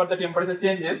that whenever the temperature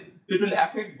changes, so it will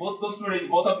affect both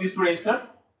of these two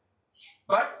resistors.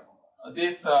 But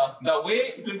this the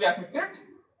way it will be affected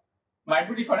might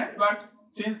be different. But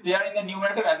since they are in the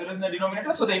numerator as well as in the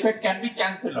denominator, so the effect can be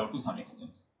cancelled out to some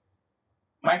extent.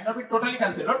 Might not be totally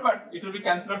cancelled out, but it will be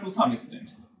cancelled out to some extent.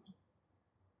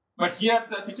 But here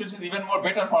the situation is even more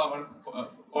better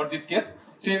for this case,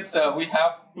 since we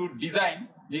have to design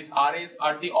these RAs,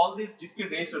 RD, all these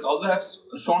discrete registers, although I have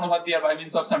shown over there by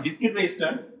means of some discrete register,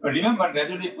 but remember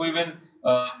gradually we will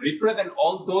represent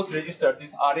all those registers,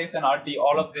 these RAs and RD,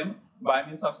 all of them by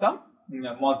means of some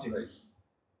MOS device.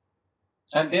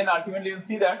 And then ultimately you'll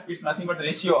see that it's nothing but the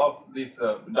ratio of this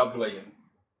WIL,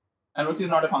 and which is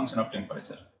not a function of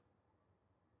temperature.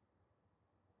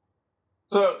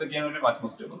 So the gain will be much more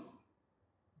stable.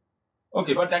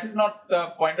 Okay, but that is not the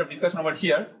point of discussion over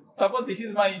here. Suppose this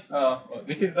is my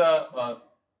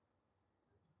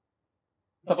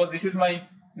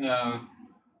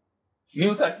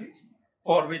new circuit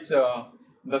for which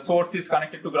the source is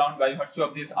connected to ground by virtue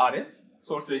of this RS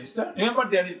source register. Remember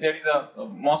there is a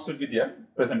MOS will be there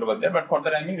present over there, but for the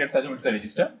timing let's assume it's a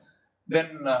register.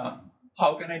 Then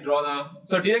how can I draw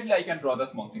so directly I can draw the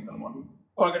small signal model.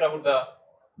 Forget about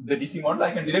the DC model,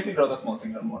 I can directly draw the small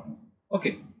signal model.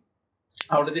 Okay,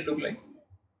 how does it look like?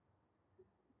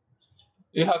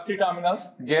 You have three terminals: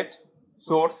 gate,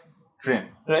 source, drain,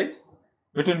 right?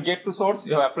 Between gate to source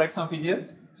you have applied some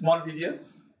VGS, small VGS,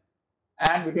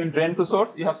 and between drain to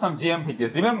source you have some GM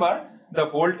VGS. Remember the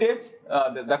voltage,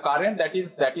 the current that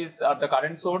is the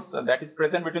current source that is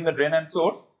present between the drain and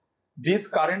source. This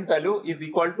current value is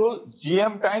equal to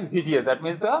GM times VGS. That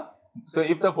means so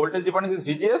if the voltage difference is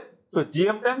VGS, so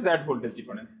GM times that voltage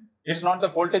difference. It's not the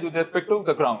voltage with respect to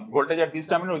the ground. Voltage at this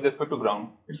terminal with respect to ground.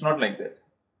 It's not like that.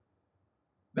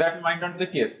 That might not be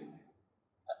the case.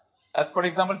 As for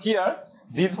example here,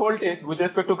 this voltage with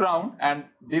respect to ground and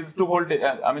these two voltage,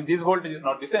 this voltage is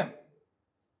not the same.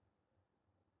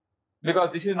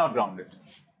 Because this is not grounded.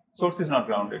 Source is not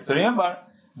grounded. So remember,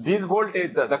 this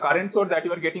voltage, the current source that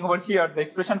you are getting over here, the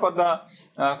expression for the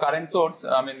current source,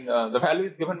 the value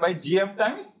is given by GM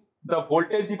times the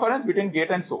voltage difference between gate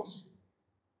and source.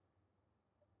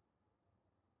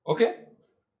 Okay?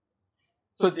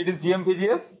 So it is GM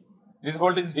VGS, this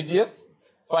voltage is VGS,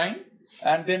 fine.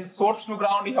 And then source to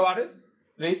ground you have RS,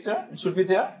 register, it should be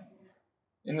there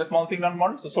in the small signal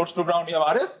model. So source to ground you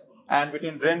have RS, and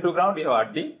between drain to ground you have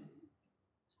RD.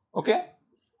 Okay?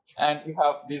 And you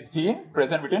have this Vin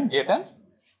present between gate and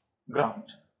ground.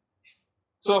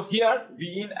 So here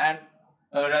Vin and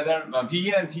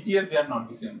Vin and VGS, they are not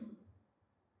the same.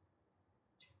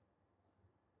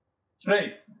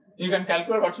 Right? You can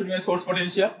calculate what should be my source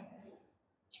potential.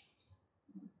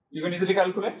 You can easily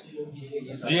calculate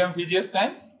GM VGS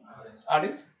times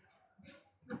RS.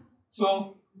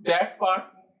 So that part,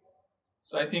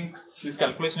 so I think this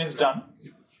calculation is done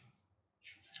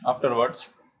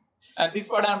afterwards. And this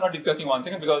part I am not discussing once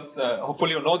again because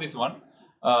hopefully you know this one.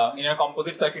 In a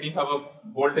composite circuit, if you have a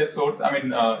voltage source,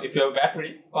 if you have a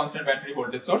battery, constant battery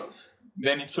voltage source,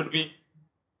 then it should be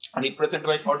represented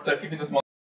by short circuit in the small.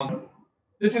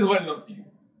 This is well known thing.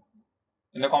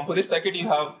 In the composite circuit, you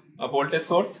have a voltage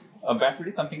source, a battery,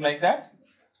 something like that.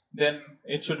 Then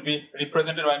it should be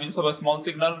represented by means of a small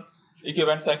signal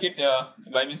equivalent circuit,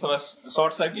 by means of a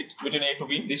short circuit between A to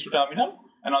B, these two terminal.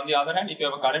 And on the other hand, if you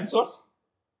have a current source,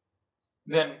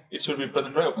 then it should be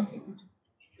represented by open circuit.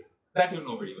 That you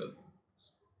know very well.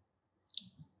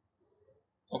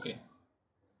 Okay.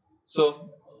 So,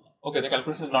 okay, the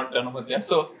calculation is not done over there.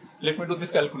 So, let me do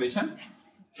this calculation.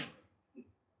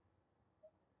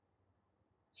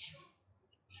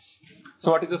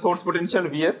 So, what is the source potential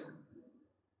Vs?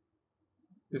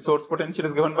 The source potential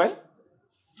is given by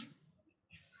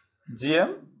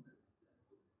Gm,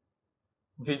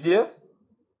 VGS,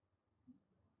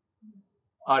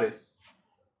 Rs.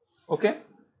 Okay.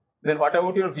 Then what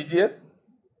about your VGS?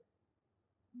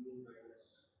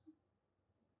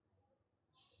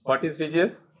 What is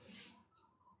VGS?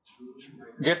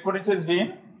 Gate potential is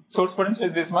Vin, source potential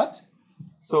is this much.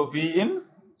 So Vin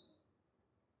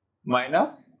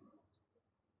minus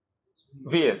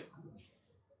Vs,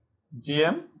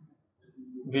 Gm,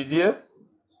 VGS,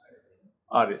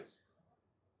 Rs.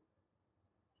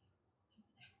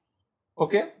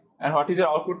 Okay. And what is your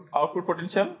output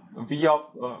potential? V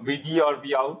of Vd or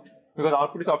V out, because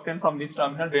output is obtained from this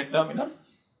terminal, drain terminal.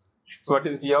 So what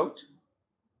is V out?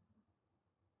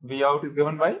 V out is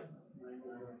given by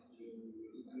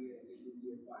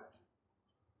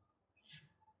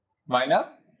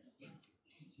minus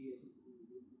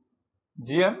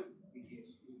Gm,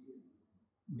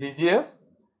 VGS,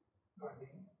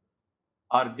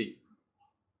 RD.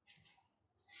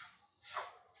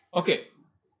 Okay.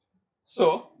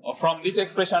 So from this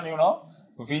expression, you know,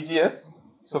 VGS.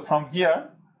 So from here,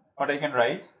 what I can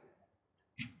write,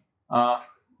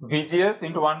 VGS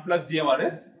into 1 plus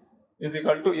GMRS is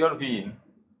equal to your Vin.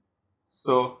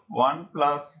 So 1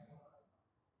 plus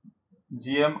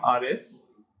GMRS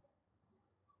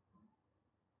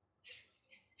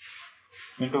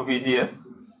into VGS,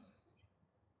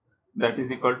 that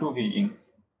is equal to V in.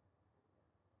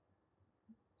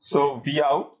 So V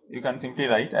out you can simply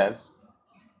write as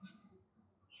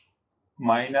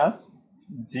minus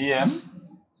GM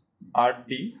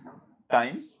RD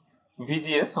times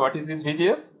VGS. What is this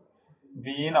VGS?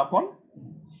 V in upon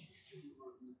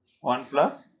 1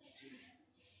 plus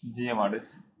GM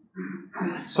RS.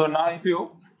 So now if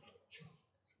you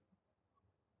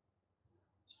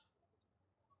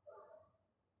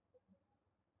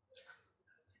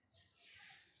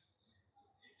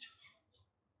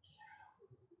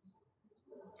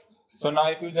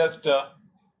just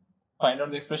find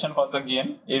out the expression for the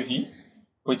gain AV,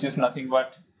 which is nothing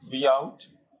but V out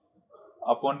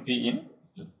upon V in,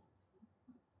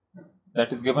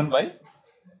 that is given by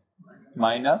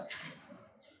minus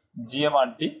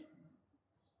GMRT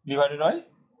divided by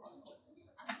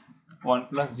 1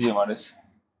 plus GMRS.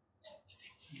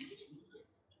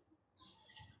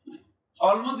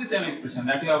 Almost the same expression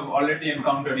that you have already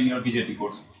encountered in your BJT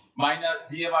course.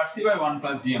 Minus GMRC by 1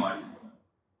 plus GMRT.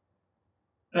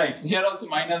 Right, so here also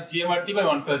minus GMRT by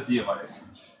 1 plus GMRS.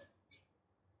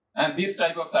 And this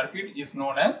type of circuit is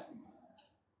known as,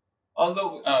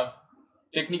 although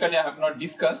technically I have not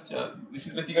discussed, this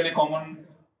is basically a common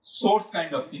source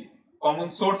kind of thing, common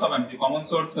source of amplifier, common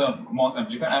source MOS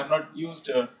amplifier. I have not used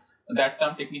that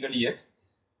term technically yet.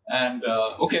 And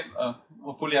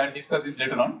hopefully I will discuss this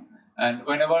later on. And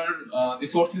whenever the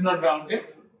source is not grounded,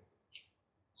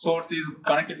 source is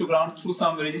connected to ground through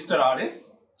some resistor RS,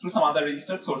 through some other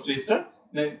resistor, source resistor,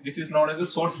 then this is known as a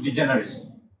source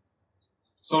regeneration.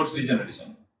 Source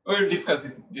regeneration. We will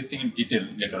discuss this thing in detail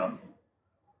later on.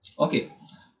 Okay.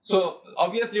 So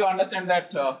obviously you understand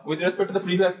that with respect to the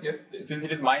previous case, since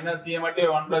it is minus GMRT by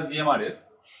 1 plus GMRS,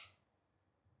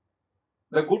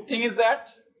 the good thing is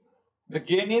that the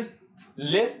gain is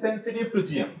less sensitive to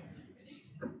GM.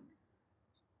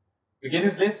 The gain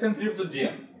is less sensitive to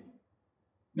GM.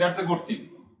 That's a good thing.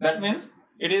 That means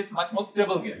it is much more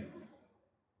stable gain.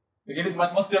 The gain is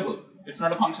much more stable. It's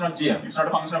not a function of GM. It's not a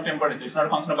function of temperature. It's not a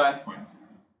function of bias points.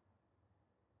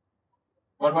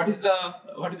 But what is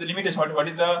the limitation? What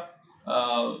is the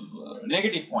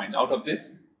negative point out of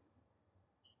this?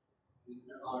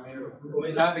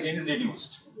 Now the gain is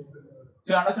reduced.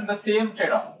 So you understand the same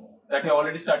trade-off that you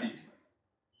already studied.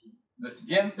 The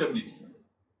gain stability.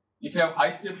 If you have high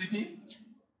stability,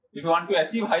 if you want to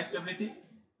achieve high stability,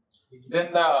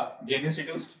 then the gain is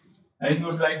reduced. And if you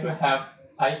would like to have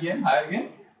higher gain,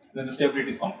 then the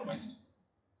stability is compromised.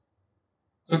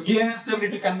 So gain and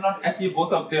stability cannot achieve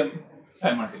both of them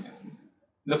simultaneously.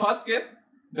 In the first case,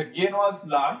 the gain was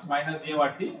large, minus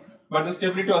GMRT, but the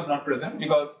stability was not present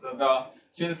because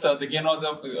since the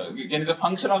gain is a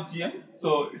function of GM,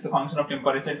 so it's a function of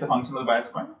temperature, it's a function of the bias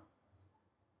point.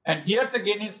 And here the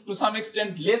gain is to some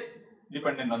extent less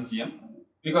dependent on GM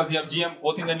because you have GM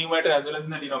both in the numerator as well as in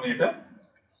the denominator.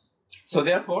 So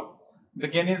therefore, the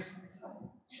gain is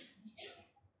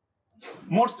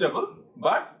more stable,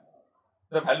 but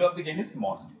the value of the gain is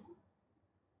small.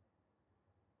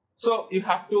 So you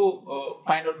have to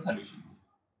find out the solution.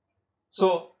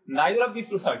 So neither of these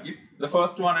two circuits, the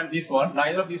first one and this one,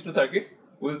 neither of these two circuits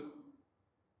will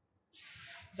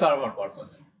serve our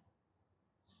purpose.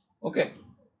 Okay.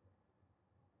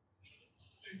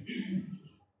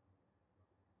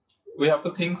 We have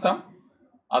to think some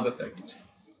other circuit.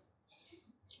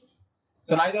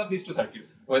 So neither of these two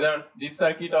circuits, whether this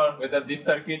circuit or whether this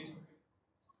circuit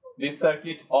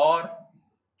or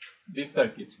this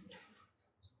circuit,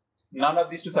 none of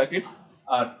these two circuits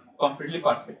are completely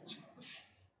perfect.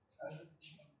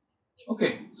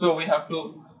 Okay, so we have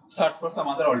to search for some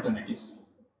other alternatives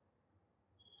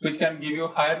which can give you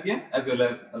higher gain as well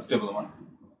as a stable one.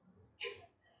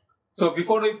 So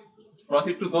before we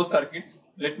proceed to those circuits,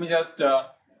 let me just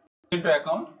take into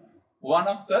account one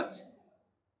of such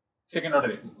second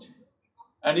order effect.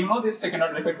 And you know this second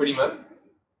order effect very well,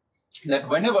 that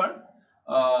whenever,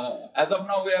 as of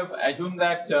now we have assumed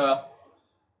that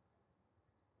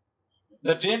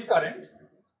the drain current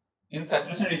in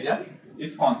saturation region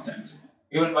is constant,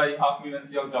 given by half mu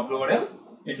NC of W over L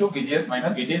into VGS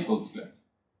minus VTH whole square.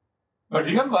 But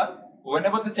remember,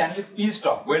 whenever the channel is pinched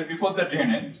off well before the drain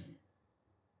end,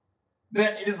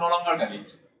 then it is no longer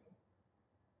valid.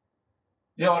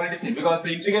 We have already seen, because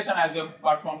the integration as we have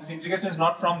performed, this integration is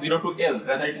not from 0 to L,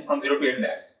 rather it is from 0 to L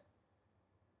dash.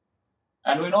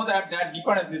 And we know that that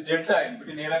difference, this delta L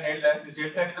between L and L dash, this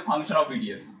delta L is a function of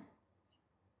VDS.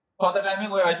 For the timing,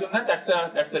 we have assumed that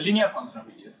that's a linear function of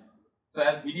VDS. So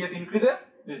as VDS increases,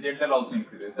 this delta L also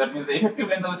increases. That means the effective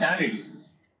length of the channel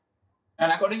reduces.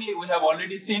 And accordingly, we have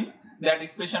already seen that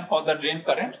expression for the drain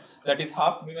current, that is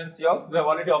half mu n Cox. We have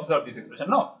already observed this expression,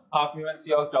 no? Half mu n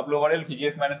Cox W over L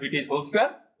VGS minus VTH whole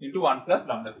square into 1 plus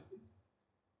lambda VTH.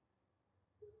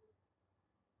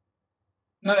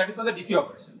 Now that is for the DC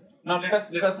operation. Now let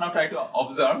us now try to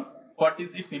observe what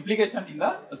is its implication in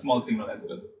the small signal as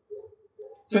well.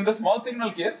 So in the small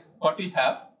signal case, what we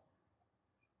have,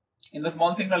 in the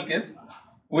small signal case,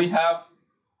 we have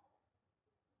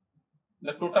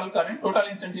the total current, total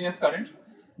instantaneous current,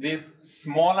 this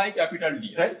small I capital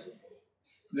D, right?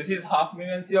 This is half mu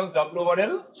n Cox W over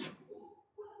L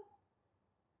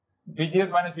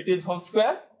VGS minus VTH whole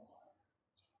square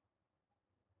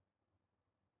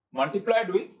multiplied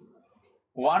with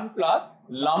 1 plus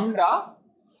lambda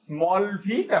small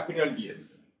v capital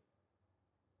ds.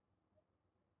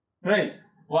 Right?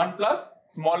 1 plus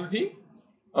small v,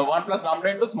 1 plus lambda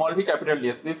into small v capital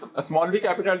ds. This small v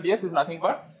capital ds is nothing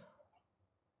but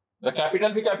the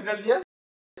capital V capital ds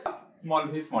small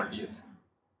v small ds.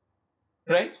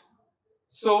 Right?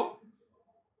 So,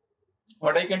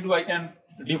 what I can do, I can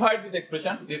divide this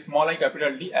expression, this small I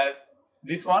capital D, as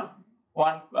this one,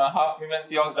 half mu n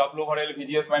Cox W over L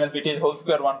VGS minus VTH whole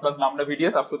square 1 plus lambda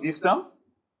VDS up to this term,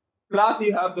 plus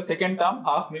you have the second term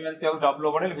half mu n Cox W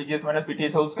over L VGS minus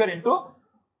VTH whole square into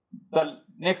the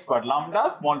next part lambda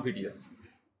small VDS.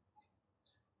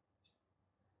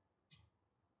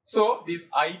 So this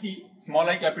ID small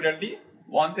I capital D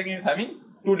once again is having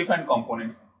two different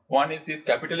components. One is this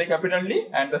capital A capital D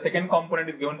and the second component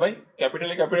is given by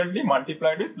capital A capital D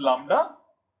multiplied with lambda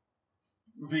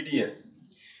VDS.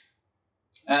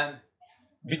 And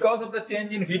because of the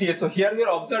change in VDS, so here we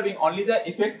are observing only the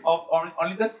effect of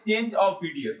only the change of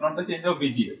VDS, not the change of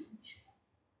VGS.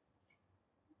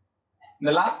 In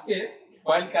the last case,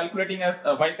 while calculating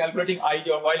ID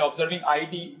or while observing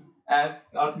ID as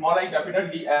a small I capital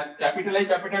D as capital I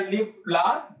capital D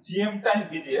plus GM times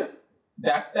VGS,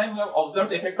 that time we have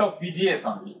observed the effect of VGS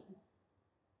only.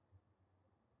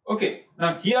 Okay,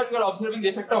 now here we are observing the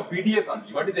effect of VDS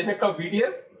only. What is the effect of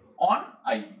VDS on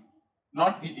ID?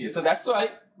 Not VGS. So that's why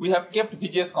we have kept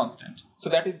VGS constant. So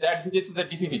that VGS is the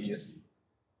DC VGS.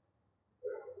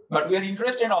 But we are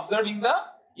interested in observing the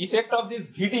effect of this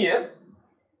VDS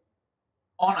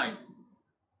on ID.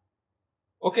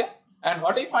 Okay? And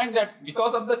what I find that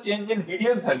because of the change in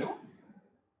VDS value,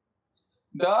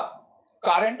 the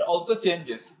current also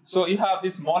changes. So you have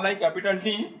this small I capital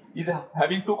D is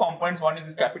having two components. One is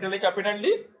this capital A capital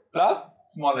D plus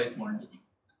small I small d.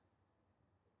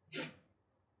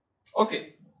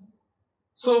 Okay,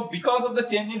 so because of the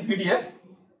change in VDS,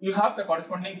 you have the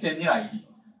corresponding change in ID.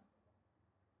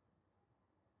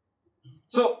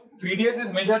 So VDS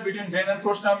is measured between drain and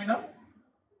source terminal,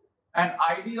 and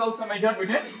ID is also measured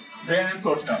between drain and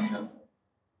source terminal.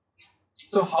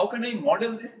 So how can I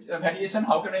model this variation?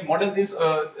 How can I model this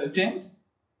change?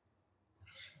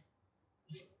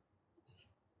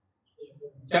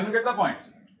 Can you get the point?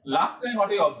 Last time what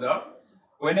we observed,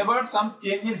 whenever some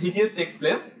change in VGS takes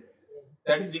place,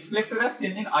 that is reflected as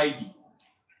change in ID.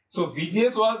 So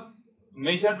VGS was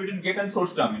measured between gate and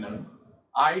source terminal.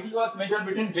 ID was measured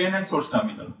between drain and source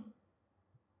terminal.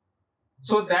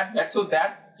 So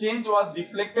that change was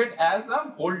reflected as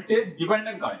a voltage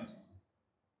dependent current source.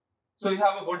 So you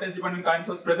have a voltage dependent current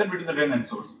source present between the drain and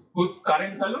source, whose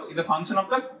current value is a function of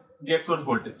the gate source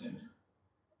voltage change.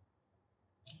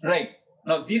 Right.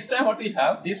 Now this time what we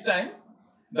have, this time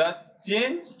the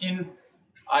change in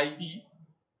ID,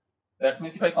 that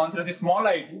means if I consider the small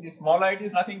ID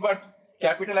is nothing but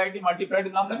capital ID multiplied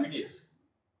with lambda VDS.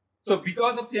 So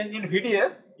because of change in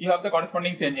VDS, you have the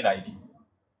corresponding change in ID.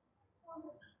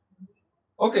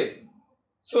 Okay,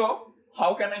 so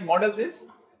how can I model this?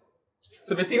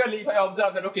 So basically if I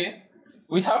observe that, okay,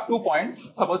 we have 2 points,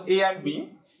 suppose A and B.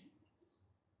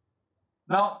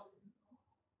 Now,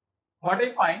 what I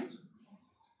find,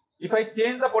 if I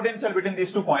change the potential between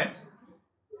these 2 points,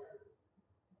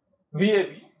 VAB,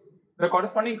 the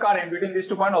corresponding current between these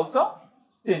 2 points also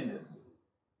changes.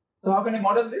 So how can I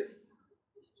model this?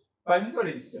 By means of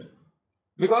resistor.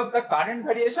 Because the current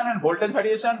variation and voltage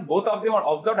variation, both of them are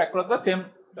observed across the same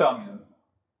terminals.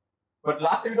 But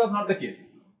last time it was not the case.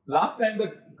 Last time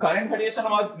the current variation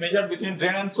was measured between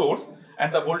drain and source,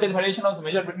 and the voltage variation was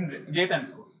measured between gate and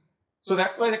source. So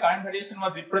that's why the current variation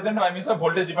was represented by means of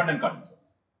voltage dependent current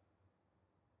source.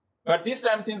 But this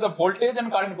time, since the voltage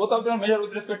and current, both of them are measured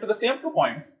with respect to the same 2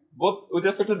 points, both with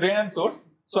respect to drain and source,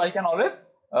 so I can always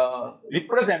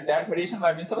represent that variation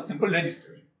by means of a simple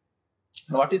resistor.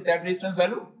 Now, what is that resistance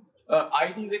value?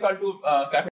 ID is equal to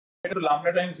capital to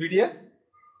lambda times VDS.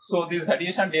 So this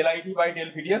variation del ID by del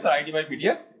VDS or ID by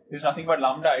VDS is nothing but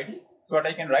lambda ID. So what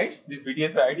I can write, this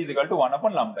VDS by ID is equal to 1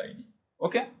 upon lambda ID.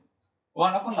 Okay.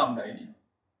 1 upon lambda ID.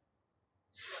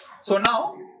 So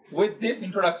now, with this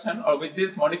introduction or with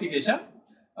this modification,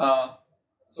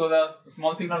 so the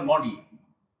small signal model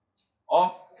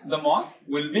of the MOS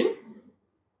will be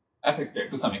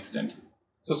affected to some extent.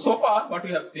 So far what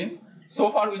we have seen,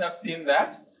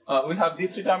 that we have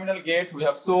this three-terminal gate, we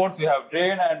have source, we have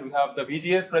drain, and we have the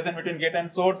VGS present between gate and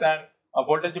source, and a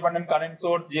voltage-dependent current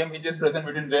source, GM-VGS present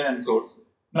between drain and source.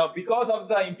 Now, because of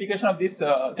the implication of this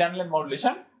channel length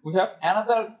modulation, we have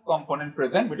another component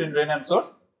present between drain and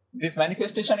source. This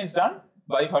manifestation is done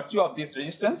by virtue of this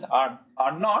resistance R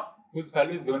naught, whose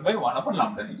value is given by 1 upon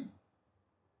lambda d.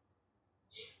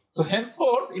 So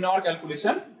henceforth, in our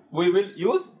calculation, we will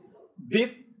use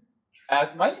this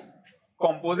as my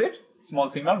composite small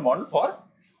signal model for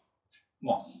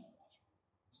MOS.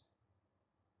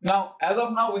 Now, as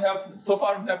of now, we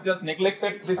have just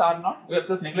neglected this R naught. We have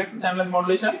just neglected channel length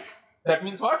modulation. That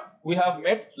means what? We have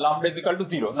made lambda is equal to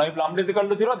 0. Now, if lambda is equal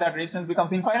to 0, that resistance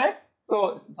becomes infinite.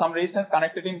 So, some resistance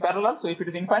connected in parallel. So, if it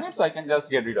is infinite, so I can just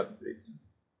get rid of this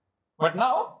resistance. But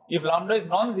now, if lambda is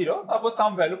non-zero, suppose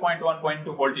some value 0.1,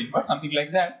 0.2 volt inverse, something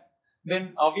like that,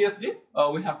 then obviously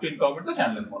we have to incorporate the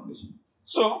channel length modulation.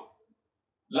 So,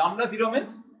 lambda 0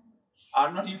 means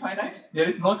R not infinite, there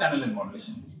is no channel length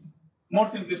modulation. More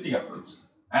simplistic approach.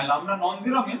 And lambda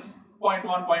non-zero means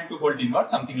 0.1, 0.2 volt inverse,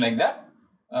 something like that.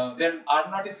 Then R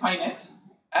naught is finite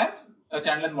and a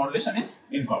channel length modulation is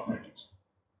incorporated.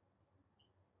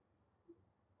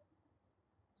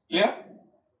 Clear?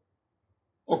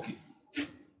 Okay.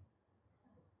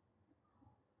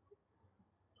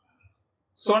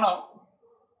 So now,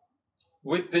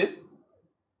 with this,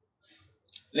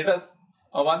 let us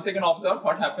once again observe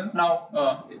what happens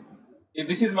now. If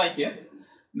this is my case,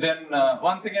 then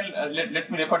once again let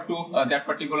me refer to that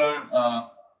particular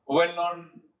well-known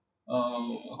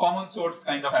common source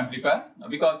kind of amplifier,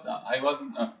 because I was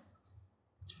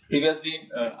previously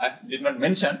I did not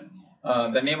mention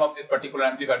the name of this particular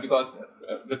amplifier, because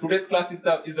the today's class is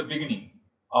the beginning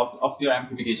of your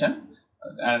amplification,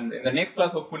 and in the next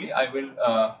class hopefully I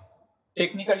will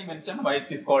technically mention why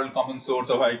it is called common source,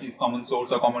 or why it is common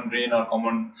source or common drain or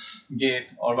common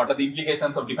gate, or what are the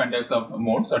implications of different types of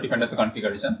modes or different types of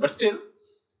configurations. But still,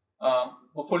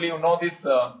 hopefully you know this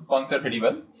concept very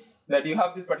well, that you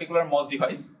have this particular MOS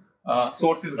device,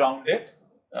 source is grounded,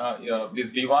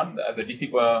 this V1 as a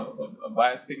DC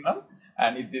bias signal,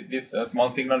 and this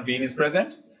small signal Vin is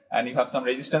present, and you have some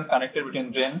resistance connected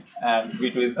between drain, and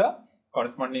V2 is the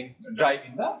corresponding drive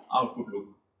in the output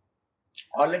loop.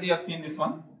 Already you have seen this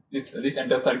one, this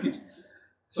entire circuit.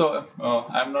 So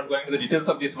I am not going to the details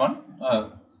of this one.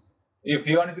 If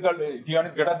V1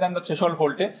 is greater than the threshold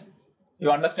voltage,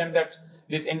 you understand that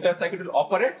this entire circuit will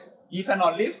operate if and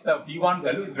only if the V1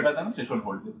 value is greater than the threshold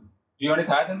voltage. V1 is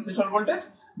higher than the threshold voltage,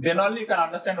 then only you can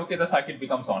understand, okay, the circuit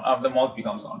becomes on, or the MOS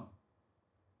becomes on.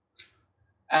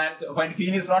 And when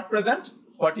Vin is not present,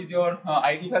 what is your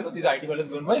ID value? This ID value is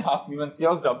given by half mu and C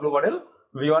of W over L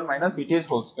V1 minus VTH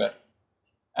whole square.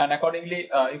 And accordingly,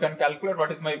 you can calculate what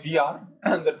is my VR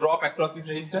and the drop across this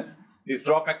resistance. This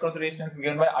drop across resistance is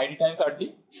given by ID times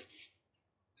RT,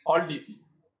 all DC.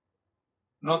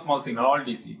 No small signal, all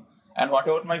DC. And what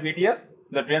about my VDS?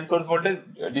 The drain source voltage,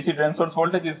 DC drain source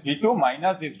voltage is V2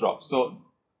 minus this drop. So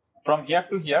from here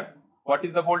to here, what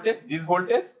is the voltage? This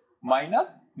voltage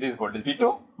minus this voltage,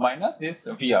 V2 minus this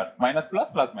VR, minus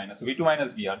plus plus minus, V2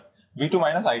 minus VR, V2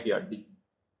 minus IDRD.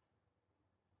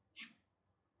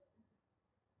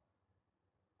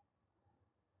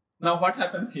 Now what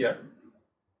happens here?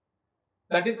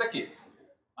 That is the case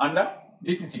under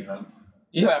DC signal.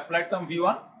 You have applied some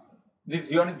V1, this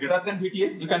V1 is greater than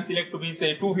VTH, you can select to be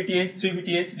say 2 VTH, 3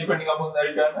 VTH depending upon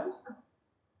the requirement.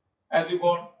 As you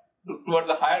go towards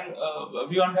the higher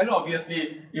V1 value,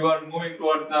 obviously you are moving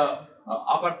towards the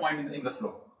upper point in the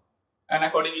slope, and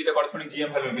accordingly the corresponding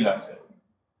GM value will be larger.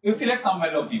 You select some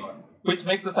value of V1 which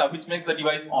makes the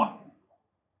device on,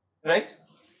 right?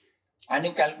 And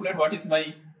you calculate what is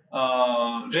my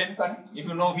drain current. If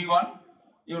you know V1,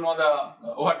 you know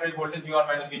the overdrive voltage V1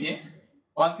 minus VTH.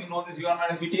 Once you know this V1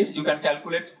 minus VTH, you can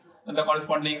calculate the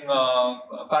corresponding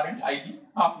current ID,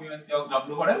 half mu and C of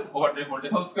W over L overdrive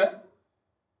voltage whole square,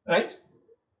 right?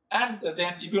 And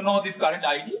then if you know this current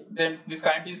ID, then this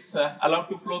current is allowed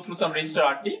to flow through some resistor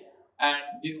RT, and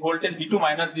this voltage V2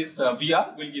 minus this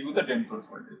VR will give you the drain source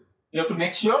voltage. You have to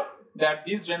make sure that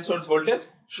this drain source voltage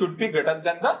should be greater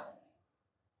than the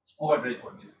overdrive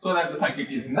voltage, so that the circuit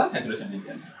is in the saturation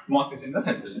region, MOS is in the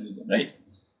saturation region, right?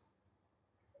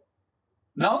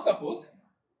 Now suppose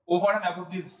over and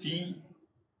above this V1,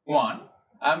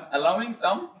 I am allowing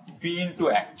some Vin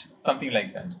to act, something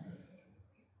like that,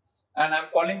 and I am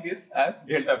calling this as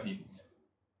delta V.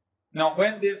 Now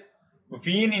when this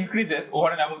Vin increases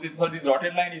over and above this, so this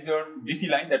dotted line is your DC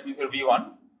line, that means your V1,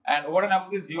 and over and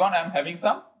above this V1 I am having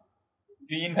some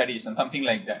Vin variation, something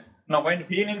like that. Now when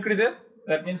Vin increases,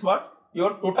 that means what?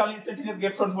 Your total instantaneous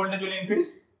gate source voltage will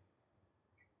increase,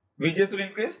 VGS will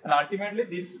increase, and ultimately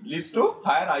this leads to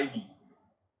higher ID.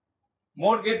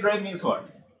 More gate drive means what?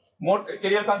 More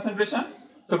carrier concentration.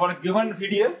 So for a given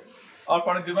VDS or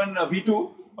for a given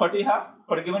V2, what we have?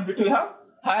 For a given V2 we have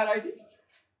higher ID.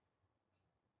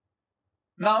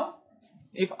 Now,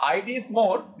 if ID is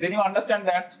more, then you understand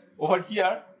that over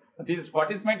here, this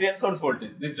what is my drain source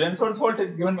voltage? This drain source voltage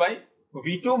is given by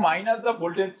V2 minus the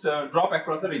voltage drop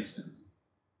across the resistance.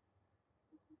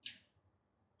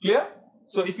 Clear?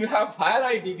 So if you have higher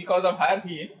ID because of higher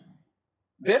Vin,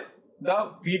 then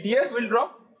the VDS will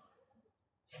drop.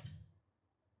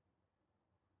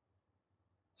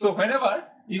 So whenever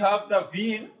you have the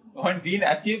Vin, when Vin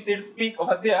achieves its peak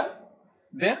over there,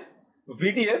 then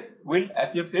VDS will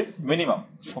achieve its minimum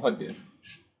over there.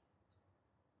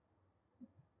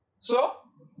 So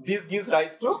this gives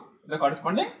rise to the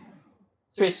corresponding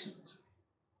phase shift,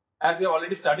 as we have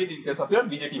already studied in case of your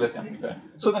BJT based amplifier.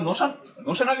 So the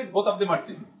notionally both of them are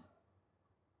same.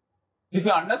 So if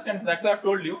you understand, that's why I have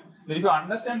told you that if you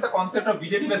understand the concept of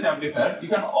BJT based amplifier, you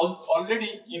can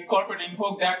already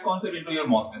invoke that concept into your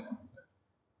MOS based amplifier.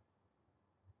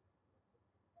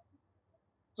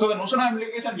 So the notion of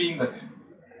amplification being the same,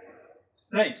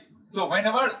 right? So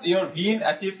whenever your Vin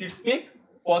achieves its peak,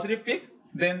 positive peak,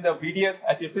 then the VDS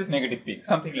achieves its negative peak,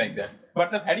 something like that. But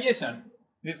the variation,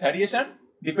 this variation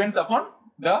depends upon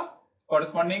the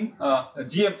corresponding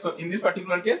GM. So in this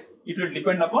particular case, it will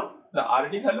depend upon the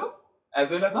RD value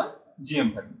as well as on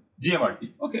GM value,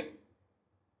 GMRT. Okay,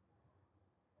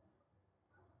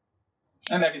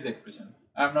 and that is the expression.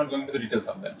 I am not going to the details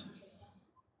of that.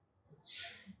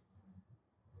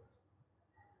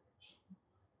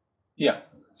 Yeah.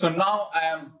 So now I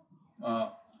am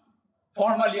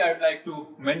formally I would like to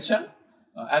mention,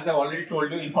 as I have already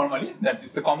told you informally, that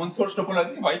it's a common source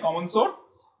topology. Why common source?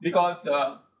 Because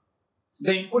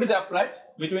the input is applied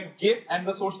between gate and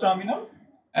the source terminal,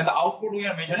 and the output we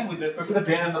are measuring with respect to the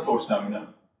drain and the source terminal.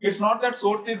 It's not that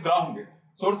source is grounded.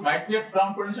 Source might be at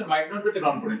ground potential, might not be at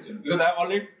ground potential, because I have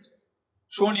already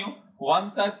shown you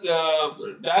one such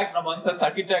diagram, one such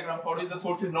circuit diagram for which the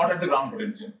source is not at the ground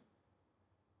potential.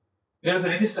 There is a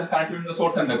resistance connected between the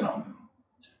source and the ground.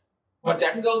 But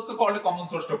that is also called a common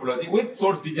source topology with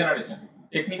source degeneration.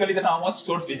 Technically the term was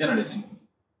source degeneration.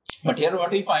 But here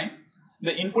what we find,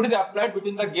 the input is applied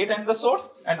between the gate and the source,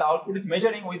 and the output is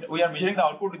measuring, we are measuring the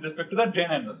output with respect to the drain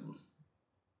and the source.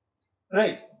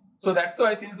 Right? So that's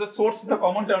why, since the source is the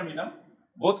common terminal,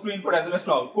 both to input as well as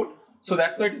to output, so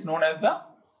that's why it is known as the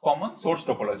common source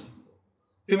topology.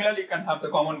 Similarly, you can have the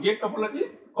common gate topology,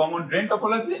 common drain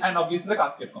topology, and obviously the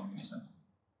cascade combinations,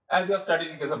 as we have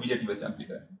studied in case of BJT based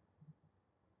amplifier.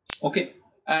 Okay,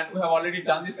 and we have already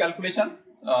done this calculation.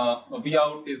 V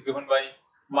out is given by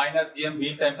minus GM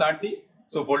Vin times RT.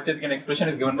 So voltage gain expression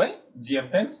is given by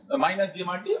GM times minus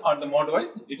GMRT, or the mode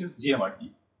wise it is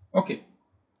GMRT. Okay,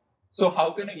 so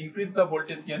how can you increase the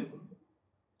voltage gain?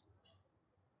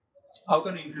 How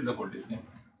can you increase the voltage gain?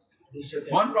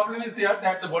 One problem is there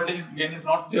that the voltage gain is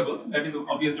not stable. That is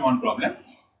obviously one problem.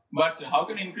 But how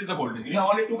can you increase the voltage? You have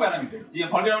only two parameters. GM,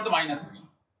 forget about the minus G.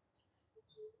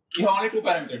 You have only two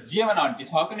parameters, GM and RT.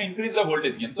 So how can you increase the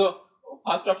voltage gain? So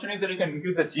first option is that you can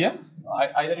increase the GM.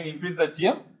 Either you increase the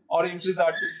GM or you increase the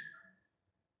RT.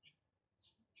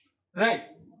 Right.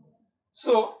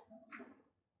 So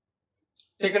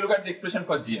take a look at the expression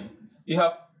for GM. You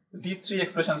have these three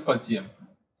expressions for GM.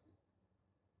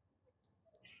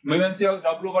 Mu C of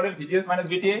W over L VGS minus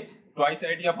VTH, twice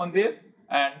ID upon this,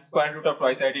 and square root of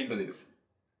twice ID into this.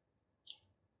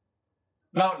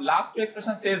 Now, last two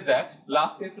expression says that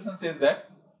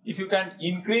if you can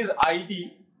increase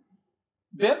ID,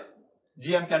 then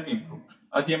GM can be improved,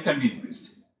 or GM can be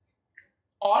increased.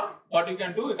 Or what you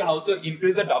can do, you can also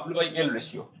increase the W by L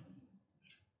ratio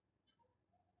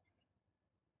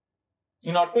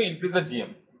in order to increase the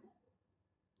GM.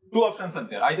 Two options are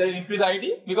there. Either you increase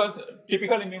ID, because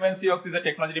typically mu and Cox is a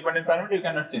technology dependent parameter, you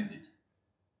cannot change it.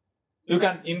 You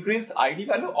can increase ID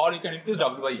value or you can increase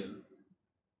W by L.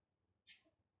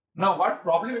 Now, what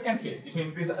problem you can face if you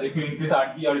increase RD or if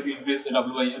you increase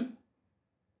W by L?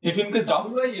 If you increase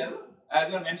W by L, as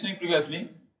you were mentioning previously,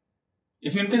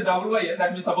 if you increase W by L,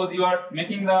 that means suppose you are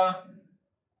making the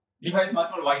device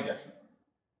much more wider.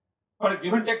 For a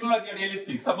given technology, your L is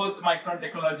fixed. Suppose micron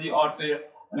technology or say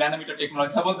nanometer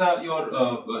technology. Suppose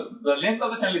the length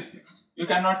of the channel is fixed. You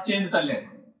cannot change the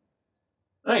length,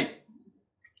 right?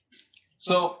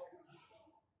 So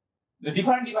the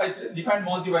different devices, different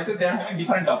mouse devices, they are having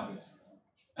different W's.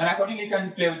 And accordingly, you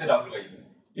can play with the W by U.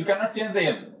 You cannot change the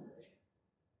L.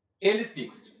 L is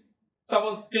fixed.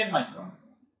 Suppose 10 micron,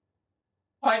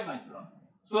 5 micron.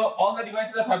 So all the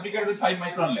devices are fabricated with 5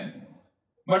 micron length.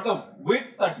 But the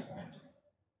widths are different.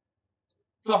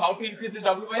 So how to increase the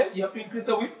W by L? You have to increase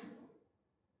the width.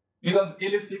 Because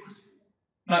L is fixed.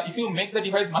 Now if you make the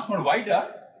device much more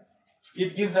wider,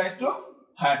 it gives rise to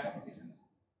higher capacitance.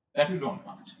 That we don't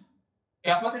want.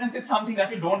 Capacitance is something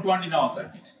that we don't want in our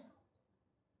circuit.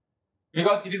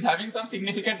 Because it is having some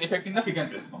significant effect in the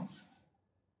frequency response.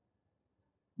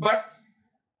 But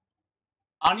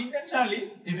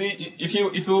unintentionally, if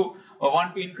you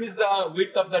want to increase the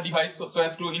width of the device so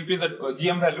as to increase the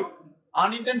GM value,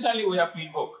 unintentionally we have to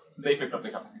invoke the effect of the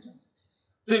capacitance.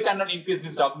 So you cannot increase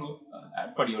this W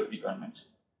per your requirement.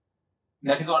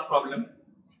 That is one problem.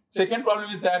 Second problem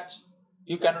is that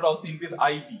you cannot also increase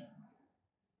ID.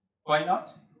 Why not?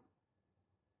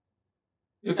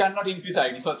 You cannot increase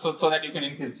ID so that you can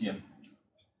increase GM.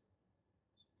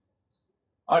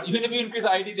 Or even if you increase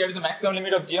ID, there is a maximum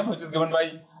limit of GM which is given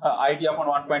by ID upon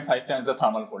 1.5 times the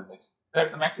thermal voltage. That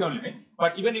is the maximum limit.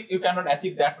 But even if you cannot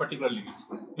achieve that particular limit,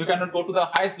 you cannot go to the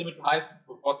highest limit, highest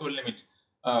possible limit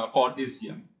for this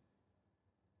GM.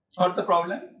 What's the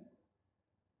problem?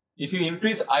 If you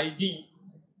increase ID,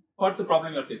 what's the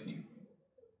problem you are facing?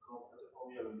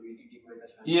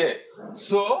 Yes.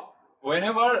 So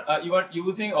whenever you are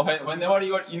using, or whenever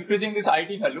you are increasing this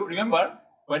ID value, remember,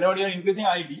 whenever you are increasing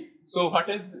ID, so what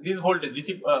is this voltage?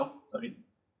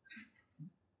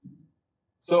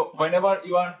 So whenever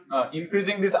you are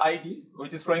increasing this ID,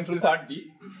 which is flowing through this RD,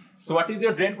 so what is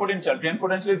your drain potential? Drain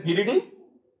potential is VDD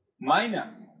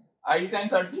minus ID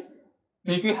times RD.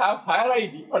 If you have higher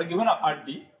ID for a given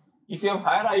RD, if you have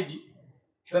higher ID,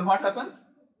 then what happens?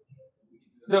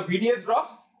 The VDS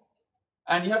drops,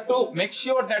 and you have to make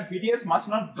sure that VDS must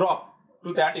not drop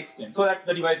to that extent so that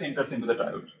the device enters into the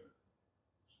triode.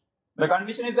 The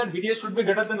condition is that VDS should be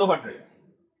greater than the overdrive.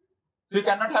 So you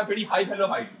cannot have very high value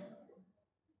of ID.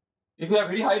 If you have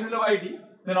very high value of ID,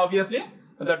 then obviously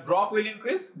the drop will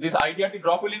increase, this IDRT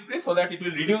drop will increase so that it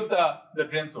will reduce the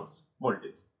drain source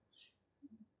voltage.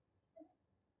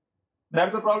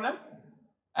 That's the problem.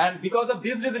 And because of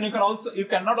this reason, you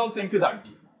cannot also increase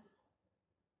RD.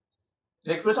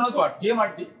 The expression was what?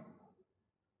 GMRD.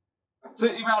 So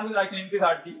you may argue that I can increase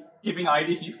RD, keeping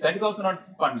ID fixed. That is also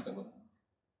not permissible.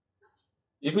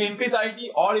 If you increase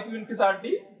ID or if you increase RD,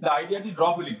 the IDRT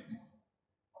drop will increase,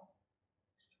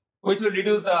 which will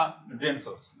reduce the drain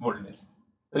source voltage.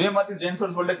 Remember, this drain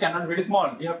source voltage cannot be very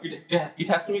small. It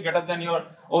has to be greater than your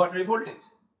overdrive voltage.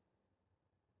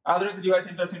 Otherwise, the device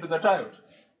enters into the triode.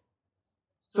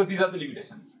 So these are the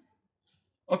limitations.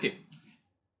 Okay.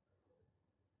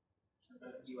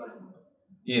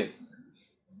 Yes.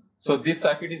 So this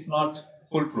circuit is not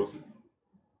foolproof.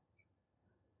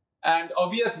 And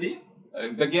obviously,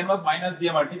 the gain was minus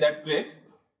GMRT, that's great.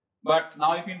 But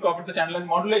now if you incorporate the channel length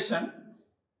modulation,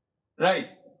 right,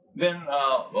 then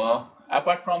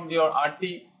apart from your RT,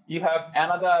 you have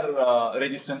another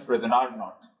resistance present,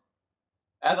 R0.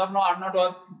 As of now, R0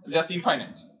 was just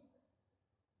infinite.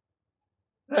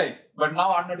 Right, but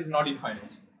now R0 is not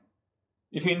infinite.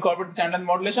 If you incorporate the channel length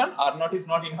modulation, R0 is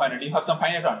not infinite, you have some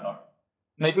finite R0.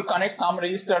 Now if you connect some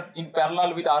resistor in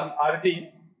parallel with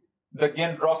RD, the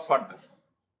gain drops further.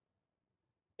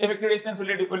 Effective resistance will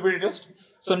be reduced.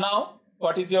 So now,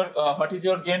 what is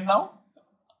your gain now?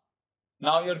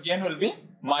 Now your gain will be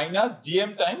minus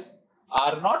GM times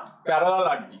R0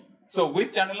 parallel RD. So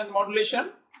with channel length modulation,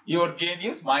 your gain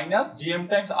is minus GM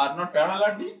times R0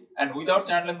 parallel RD, and without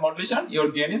channel length modulation,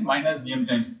 your gain is minus GM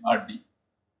times RD.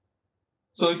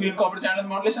 So if you incorporate channel length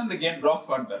modulation, the gain drops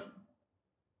further.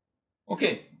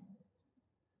 Okay.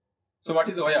 So what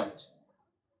is the way out?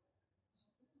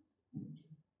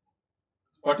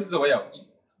 What is the way out?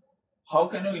 How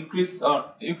can you increase,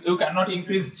 you cannot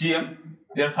increase GM,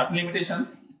 there are certain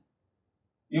limitations.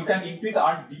 You can increase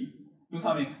RD to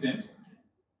some extent.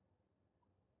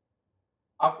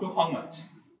 Up to how much?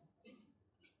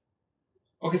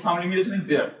 Okay, some limitation is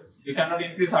there. You cannot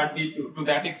increase RD to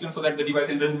that extent so that the device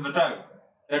enters in the triode.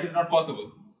 That is not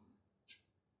possible.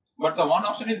 But the one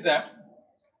option is that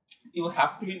you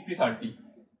have to increase RD.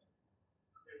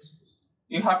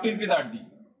 You have to increase RD.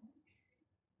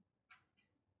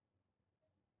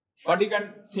 What you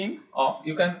can think of,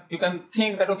 you can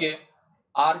think that okay,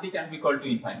 RD can be equal to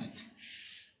infinite.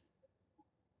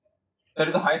 That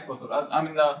is the highest possible, I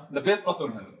mean the best possible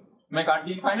value. Make RD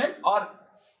infinite, or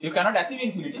you cannot achieve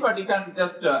infinity, but you can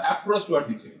just approach towards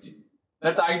infinity.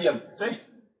 That's the ideal case, right?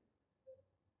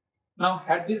 Now,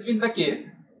 had this been the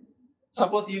case,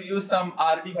 Suppose you use some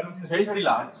RD value which is very, very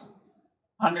large,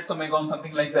 hundreds of megohms,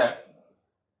 something like that.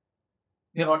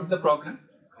 Then what is the problem?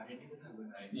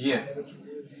 Yes.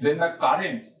 Then the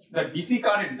current, the DC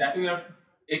current that we are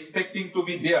expecting to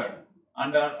be there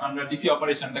under DC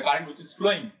operation, the current which is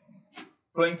flowing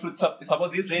through,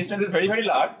 suppose this resistance is very, very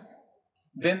large,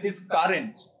 then this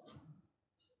current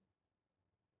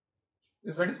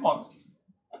is very small.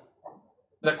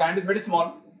 The current is very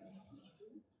small,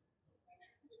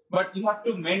 but you have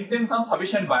to maintain some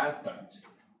sufficient bias current.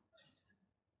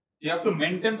 You have to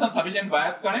maintain some sufficient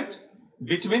bias current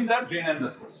between the drain and the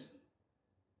source.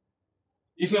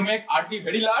 If you make RD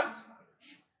very large,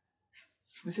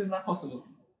 this is not possible.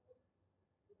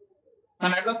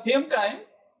 And at the same time,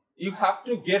 you have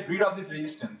to get rid of this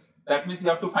resistance. That means you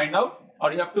have to find out,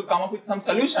 or you have to come up with some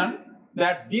solution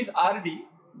that this RD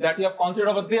that you have considered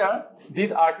over there,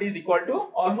 this RD is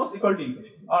almost equal to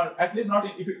infinity, or at least not,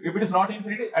 if it is not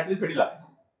infinity, at least very large.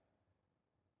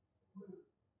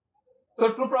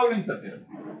 So two problems are there.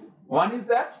 One is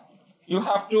that you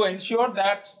have to ensure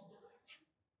that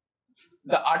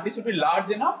the RD should be large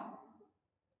enough.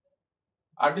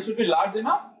 RD should be large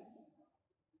enough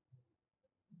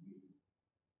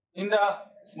in the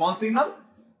small signal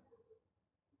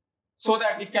so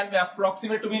that it can be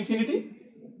approximate to be infinity.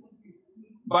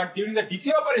 But during the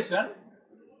DC operation,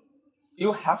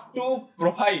 you have to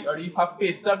provide, or you have to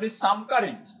establish some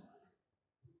current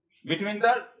between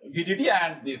the VDD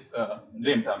and this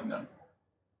drain terminal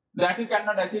that you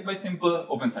cannot achieve by simple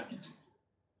open circuit.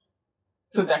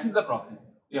 So that is the problem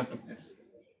you have to face,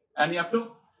 and you have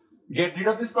to get rid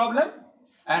of this problem,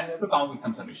 and you have to come up with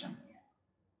some solution.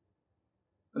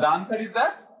 The answer is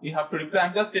that you have to reply.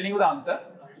 I'm just telling you the answer.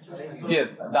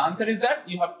 Yes, the answer is that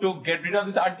you have to get rid of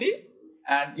this RD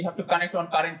and you have to connect on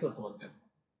current source over there.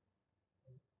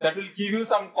 That will give you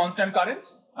some constant current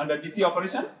under DC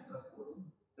operation,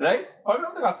 right? Or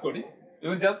not the cascoding. You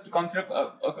will just consider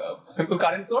a simple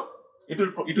current source. It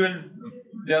will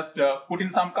just put in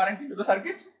some current into the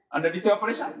circuit under DC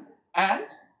operation, and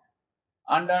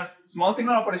under small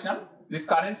signal operation, this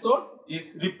current source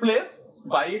is replaced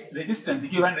by its resistance,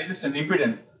 equivalent resistance,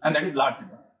 impedance, and that is large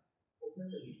enough.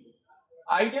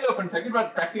 Ideal open circuit,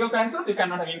 but practical current source you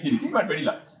cannot have infinity, but very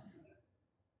large.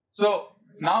 So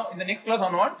now in the next class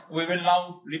onwards, we will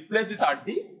now replace this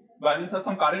RD by means of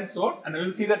some current source, and we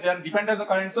will see that there are different types of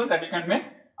current source that we can make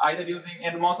either using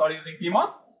NMOS or using PMOS,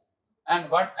 and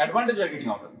what advantage we are getting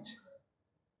out of it.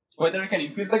 Whether we can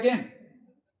increase the gain,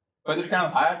 whether we can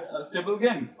have higher stable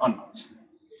gain or not,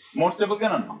 more stable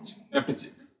gain or not, you have to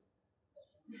check.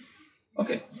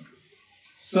 Okay,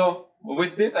 so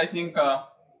with this I think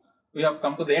we have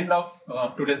come to the end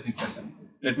of today's discussion.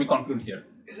 Let me conclude here.